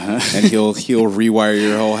Guinness, and he'll rewire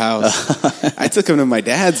your whole house. I took him to my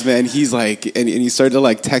dad's, man. He's like, and he started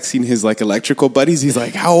like texting his like electrical buddies. He's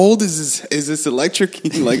like, how old is this electric?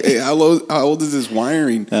 Like, hey, how old is this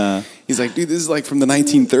wiring? He's like, dude, this is like from the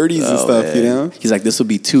 1930s and stuff, man. He's like, this will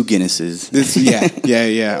be 2 Guinnesses.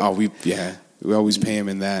 Yeah. Oh, we always pay him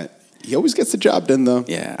in that. He always gets the job done, though.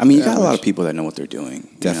 Yeah, I mean, you got a lot of people that know what they're doing,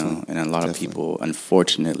 definitely, and a lot of people,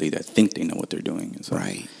 unfortunately, that think they know what they're doing. So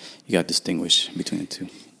right, you got to distinguish between the two.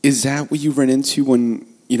 Is that what you run into when,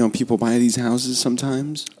 people buy these houses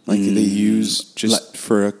sometimes? Like they use just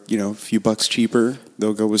for a few bucks cheaper,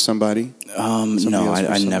 they'll go with somebody? No,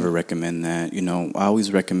 I never recommend that. I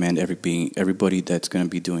always recommend everybody that's going to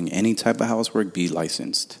be doing any type of housework be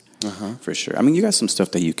licensed. For sure. I mean, you got some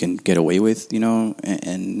stuff that you can get away with,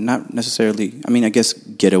 and not necessarily. I mean, I guess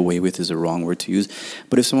 "get away with" is a wrong word to use.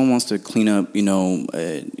 But if someone wants to clean up,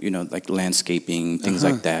 like landscaping, things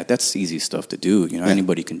like that, that's easy stuff to do.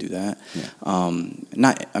 Anybody can do that. Yeah.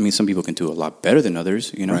 I mean, some people can do a lot better than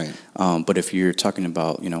others. Right. But if you're talking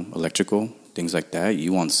about, electrical, things like that,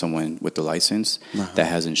 you want someone with the license that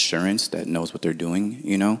has insurance, that knows what they're doing.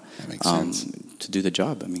 That makes sense. To do the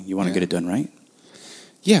job. I mean, you want to get it done right.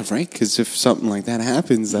 Yeah, right. Because if something like that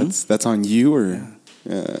happens, that's on you. Or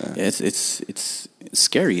it's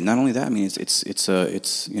scary. Not only that, I mean, it's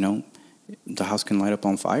the house can light up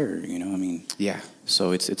on fire. I mean, yeah.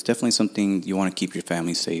 So it's definitely something you want to keep your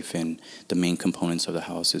family safe, and the main components of the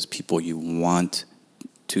house is people you want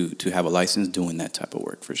to have a license doing that type of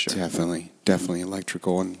work for sure. Definitely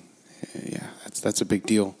electrical, and that's a big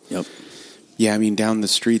deal. Yep. Yeah, I mean, down the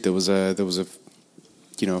street there was a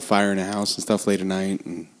fire in a house and stuff late at night,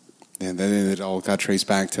 and then it all got traced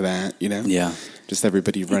back to that, Yeah. Just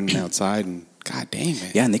everybody running outside, and god damn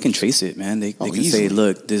it. Yeah, and they can trace it, man. They can easily say,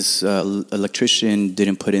 look, this electrician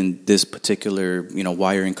didn't put in this particular,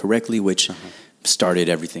 wiring correctly, which started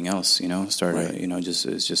everything else, started, right.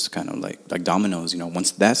 it's just kind of like dominoes,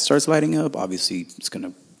 once that starts lighting up, obviously it's going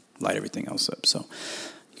to light everything else up. So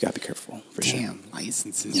you got to be careful for sure. Damn,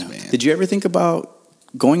 licenses, man. Did you ever think about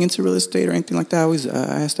going into real estate or anything like that?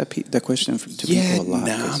 I asked that question to people a lot.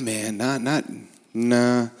 Nah, man,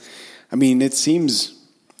 nah. I mean, it seems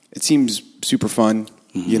super fun,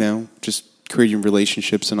 just creating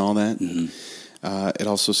relationships and all that. It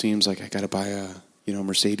also seems like I got to buy a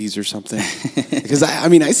Mercedes or something, because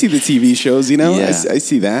I see the TV shows, I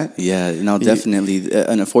see that. Yeah, no, definitely.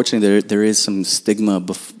 And unfortunately, there is some stigma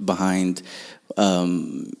behind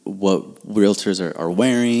what realtors are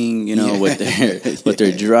wearing, what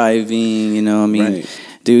they're driving, Right.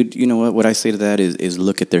 Dude, you know what I say to that is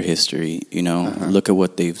look at their history, look at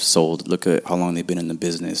what they've sold, look at how long they've been in the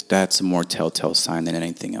business. That's a more telltale sign than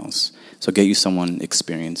anything else. So get you someone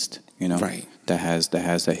experienced, right. that has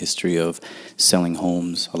that history of selling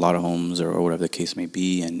homes, a lot of homes, or whatever the case may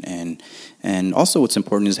be, and also what's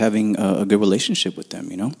important is having a good relationship with them.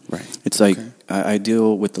 Right. It's like I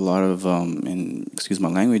deal with a lot of, and excuse my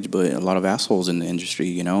language, but a lot of assholes in the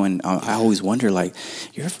industry. And I always wonder, like,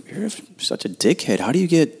 you're such a dickhead. How do you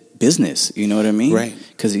get business? You know what I mean? Right.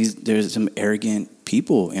 Because there's some arrogant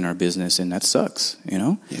people in our business, and that sucks.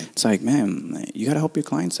 Yeah. It's like, man, you got to help your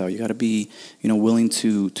clients out. You got to be, willing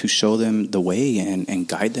to show them the way and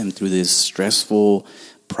guide them through this stressful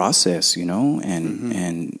process,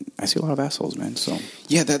 and I see a lot of assholes, man. So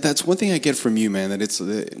yeah, that's one thing I get from you, man. That it's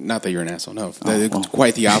not that you're an asshole, no, it's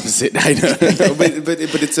quite the opposite. I know,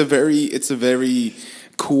 but it's a very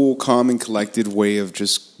cool, calm, and collected way of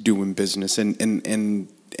just doing business, and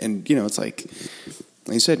it's like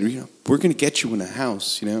you said, we're going to get you in a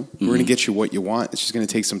house, we're going to get you what you want. It's just going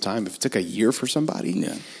to take some time. If it took a year for somebody,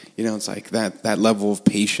 it's like that level of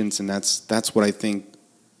patience, and that's what I think,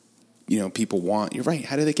 people want. You're right.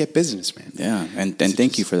 How do they get business, man? Yeah, and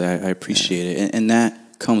thank you for that. I appreciate it, and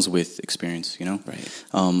that comes with experience, Right.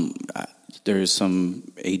 There's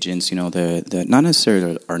some agents, that not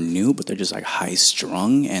necessarily are new, but they're just like high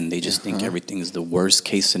strung, and they just think everything is the worst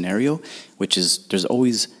case scenario, which is there's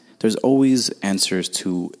always answers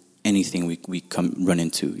to anything we run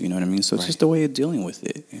into. You know what I mean? So it's just a way of dealing with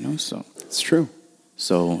it. So it's true.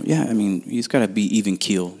 So yeah, I mean, you just gotta be even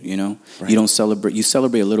keel. Right. You don't celebrate. You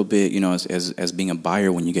celebrate a little bit, as being a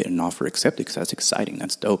buyer when you get an offer accepted, because that's exciting.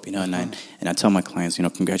 That's dope. And I tell my clients,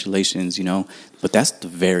 congratulations. But that's the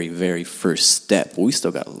very, very first step. We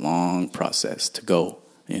still got a long process to go.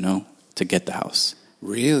 To get the house.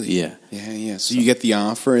 Really? Yeah. Yeah. So you get the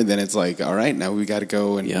offer, and then it's like, all right, now we got to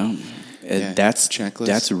go and that's checklist.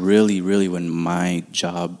 That's really, really when my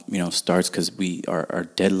job, starts, because our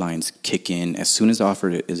deadlines kick in as soon as the offer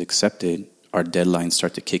is accepted. Our deadlines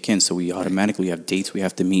start to kick in, so we automatically have dates we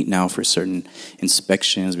have to meet now for certain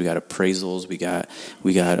inspections. We got appraisals. We got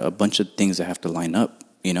a bunch of things that have to line up.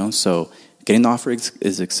 So getting the offer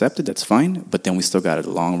is accepted. That's fine, but then we still got a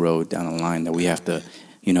long road down the line that we have to,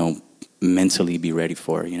 mentally be ready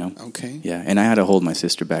for, Okay. Yeah, and I had to hold my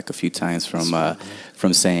sister back a few times from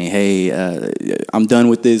saying, "Hey, I'm done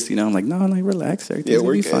with this." I'm like, "No, relax. Everything's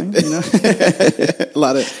gonna be fine." a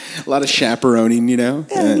lot of chaperoning, Yeah,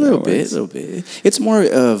 a little bit. It's more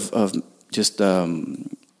of just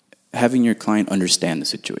having your client understand the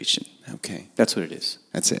situation. Okay. That's what it is.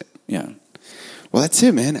 That's it. Yeah. Well, that's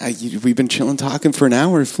it, man. We've been chilling, talking for an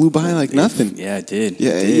hour. It flew by like nothing. Yeah, it did.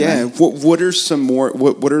 Yeah, it did, yeah. right? What are some more?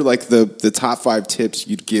 What are like the top 5 tips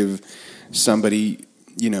you'd give somebody,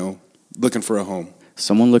 looking for a home?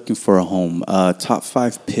 Someone looking for a home. Top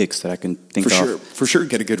 5 picks that I can think of. For sure,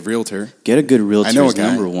 get a good realtor. Get a good realtor. I know a is guy.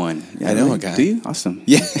 number one. Yeah, I know really? a guy. Do you? Awesome.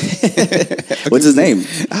 Yeah. What's his name?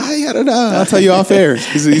 I don't know. I'll tell you off air.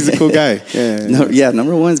 He's a cool guy. Yeah.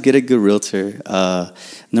 Number 1 is get a good realtor.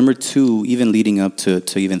 Number 2, even leading up to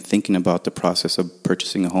even thinking about the process of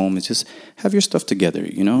purchasing a home, is just have your stuff together.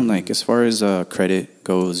 Like as far as credit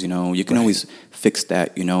goes, you can always fix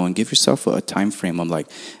that, and give yourself a time frame of like,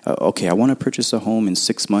 okay, I want to purchase a home in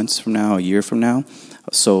 6 months from now, a year from now.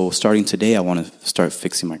 So starting today, I want to start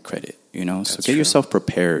fixing my credit. So get yourself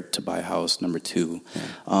prepared to buy a house. Number 2,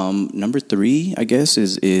 number 3, I guess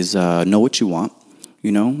is know what you want.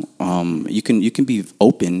 You can be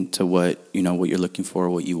open to what you're looking for,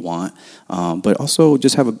 what you want, but also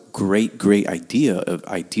just have a great idea of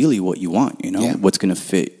ideally what you want. What's going to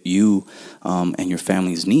fit you and your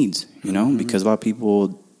family's needs. Because a lot of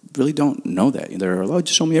people really don't know that. They're like,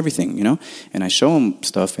 just show me everything. And I show them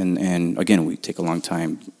stuff, and again, we take a long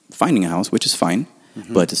time finding a house, which is fine.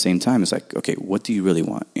 But at the same time, it's like, okay, what do you really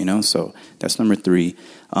want? So that's number 3.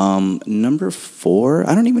 Number 4,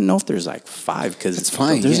 I don't even know if there's like 5 because it's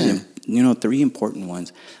fine. There's 3 important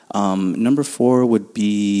ones. Number 4 would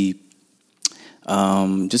be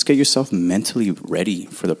just get yourself mentally ready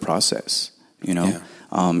for the process.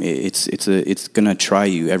 It's gonna try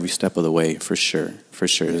you every step of the way for sure.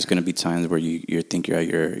 There's gonna be times where you think you're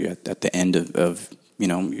at the end of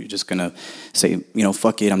you're just going to say,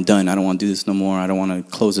 fuck it, I'm done. I don't want to do this no more. I don't want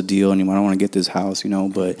to close a deal anymore. I don't want to get this house,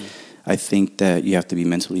 but I think that you have to be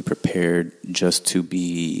mentally prepared just to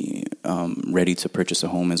be ready to purchase a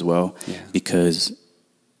home as well. Yeah. Because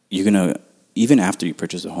you're going to, even after you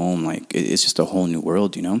purchase a home, like it's just a whole new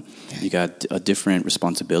world, Yeah. You got a different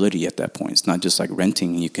responsibility at that point. It's not just like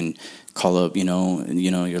renting. You can call up, your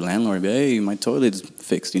landlord and be, hey, my toilet's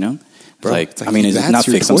fixed, Bro, it's not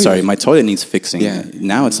fixed. I'm sorry. My toilet needs fixing. Yeah.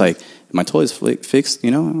 Now it's like, my toilet's fixed,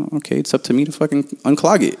 okay, it's up to me to fucking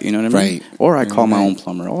unclog it, you know what I mean? Right. Or I call my own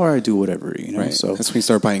plumber, or I do whatever, Right. So that's when you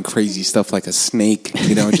start buying crazy stuff like a snake,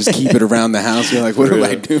 just keep it around the house. You're like, what am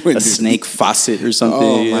I doing? A snake faucet or something.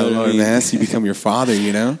 Oh, my Lord, man. You become your father,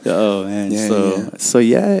 Oh, man.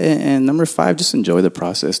 And number 5, just enjoy the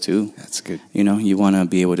process, too. That's good. You want to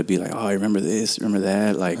be able to be like, oh, I remember this, remember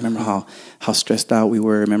that. Like, remember how stressed out we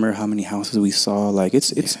were. Remember how many houses we saw. Like,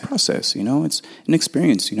 it's a process, It's an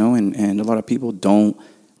experience, and a lot of people don't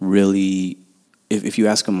really, if you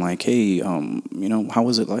ask them like, hey, how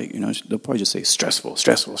was it like? They'll probably just say stressful,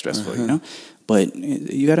 But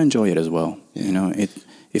you got to enjoy it as well. Yeah.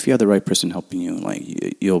 If you have the right person helping you, like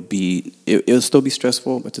it'll still be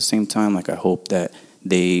stressful, but at the same time, like I hope that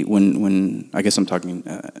when I guess I'm talking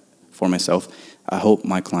for myself, I hope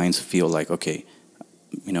my clients feel like, okay,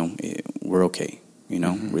 we're okay.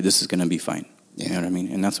 This is going to be fine. Yeah. You know what I mean?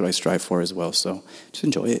 And that's what I strive for as well. So just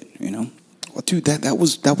enjoy it, Well, dude, that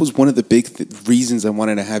was one of the big reasons I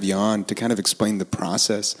wanted to have you on, to kind of explain the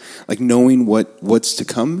process, like knowing what's to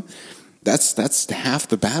come. That's half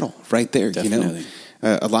the battle right there. Definitely.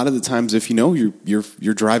 A lot of the times, if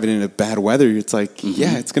you're driving in a bad weather, it's like,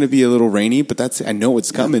 yeah, it's going to be a little rainy, but I know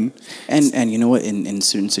it's coming. And you know what? In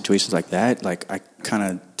certain situations like that, like I kind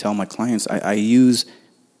of tell my clients, I use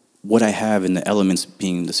what I have in the elements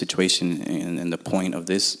being the situation and the point of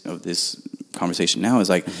this conversation now is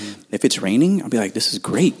like, if it's raining, I'll be like, this is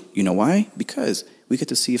great. You know why? Because we get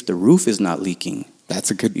to see if the roof is not leaking.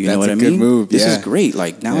 That's a good, good move. This is great.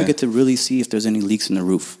 Like now I get to really see if there's any leaks in the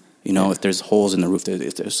roof. If there's holes in the roof,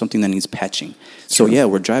 if there's something that needs patching. So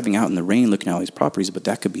we're driving out in the rain looking at all these properties, but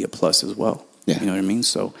that could be a plus as well. Yeah. You know what I mean?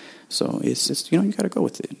 So it's you got to go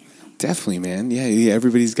with it. Definitely, man. Yeah.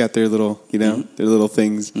 Everybody's got their little, their little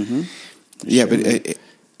things. Mm-hmm. Yeah,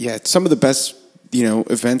 but some of the best,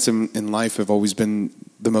 events in life have always been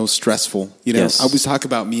the most stressful. Yes. I always talk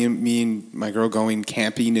about me and my girl going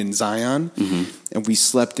camping in Zion, and we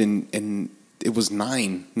slept in it was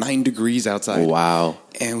 9 degrees outside. Wow.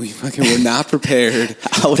 And we fucking were not prepared.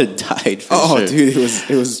 I would have died for sure. Dude,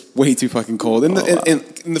 it was way too fucking cold. In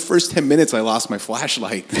the first 10 minutes, I lost my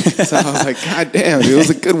flashlight. So I was like, God damn, dude, it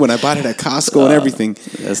was a good one. I bought it at Costco and everything.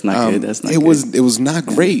 That's not good. That's not good. It was not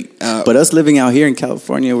great. But us living out here in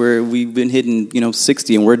California, where we've been hitting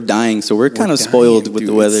 60 and we're dying, so we're kind of spoiled with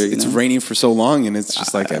the weather. It's raining for so long, and it's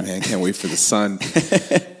just like, man, I can't wait for the sun.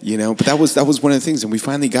 But that was one of the things. And we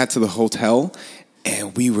finally got to the hotel.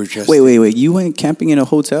 And we were just... Wait. You went camping in a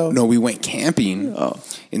hotel? No, we went camping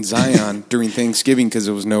in Zion during Thanksgiving because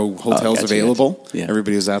there was no hotels available. Gotcha. Yeah.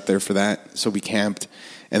 Everybody was out there for that, so we camped.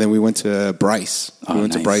 And then we went to Bryce. We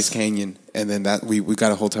went to Bryce Canyon, and then we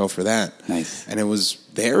got a hotel for that. Nice. And it was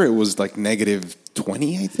like negative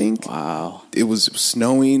 20, I think. Wow. It was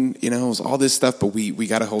snowing, it was all this stuff, but we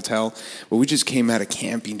got a hotel. But we just came out of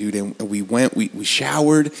camping, dude, and we went, we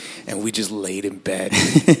showered, and we just laid in bed.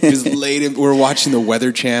 We're watching the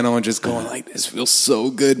Weather Channel and just going like, this feels so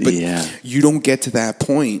good. But you don't get to that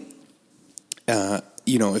point,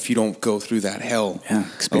 if you don't go through that hell a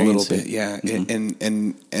little bit. Yeah.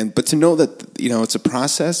 Mm-hmm. But to know that, it's a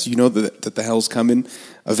process, that the hell's coming.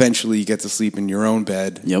 Eventually you get to sleep in your own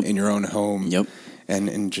bed, in your own home. Yep.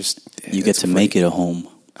 And just, you get to make it a home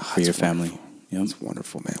for your family. Yep. It's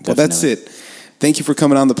wonderful, man. Well, that's it. Thank you for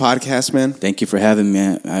coming on the podcast, man. Thank you for having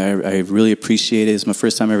me. I really appreciate it. It's my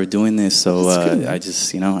first time ever doing this, so good, I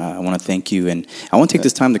just, I want to thank you, and I want to take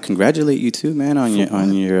this time to congratulate you too, man, on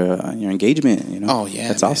your engagement. Oh yeah,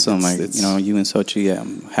 that's awesome. You and Sochi,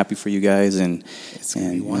 I'm happy for you guys, and it's gonna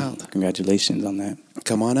be wild. Congratulations on that.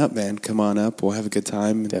 Come on up, man. Come on up. We'll have a good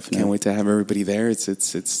time. Definitely. Can't wait to have everybody there. It's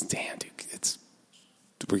damn, dude.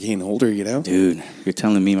 We're getting older, Dude, you're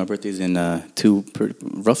telling me my birthday's in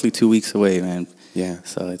roughly 2 weeks away, man. Yeah.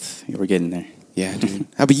 So we're getting there. Yeah, dude.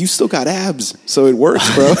 But you still got abs, so it works,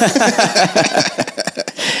 bro.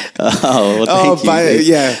 Thank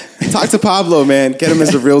you. Yeah. Talk to Pablo, man. Get him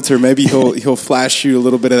as a realtor. Maybe he'll flash you a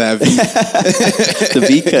little bit of that V. The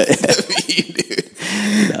V cut. The V, dude.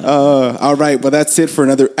 All right. Well, that's it for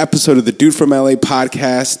another episode of the Dude from LA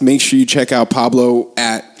podcast. Make sure you check out Pablo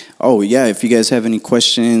at... Oh, yeah. If you guys have any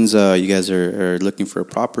questions, you guys are looking for a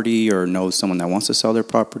property or know someone that wants to sell their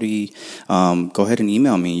property, go ahead and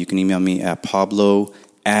email me. You can email me at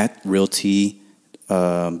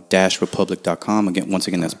pablo@realty-republic.com. Once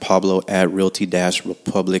again, that's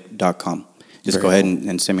pablo@realty-republic.com. Just go ahead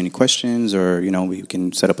and send me any questions, or, we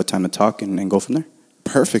can set up a time to talk and go from there.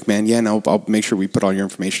 Perfect, man. Yeah, and I'll make sure we put all your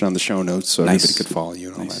information on the show notes so everybody could follow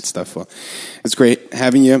you and all that stuff. Well, it's great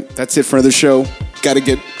having you. That's it for another show. Gotta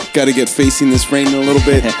get facing this rain in a little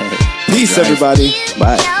bit. Peace, everybody.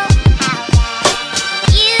 Bye.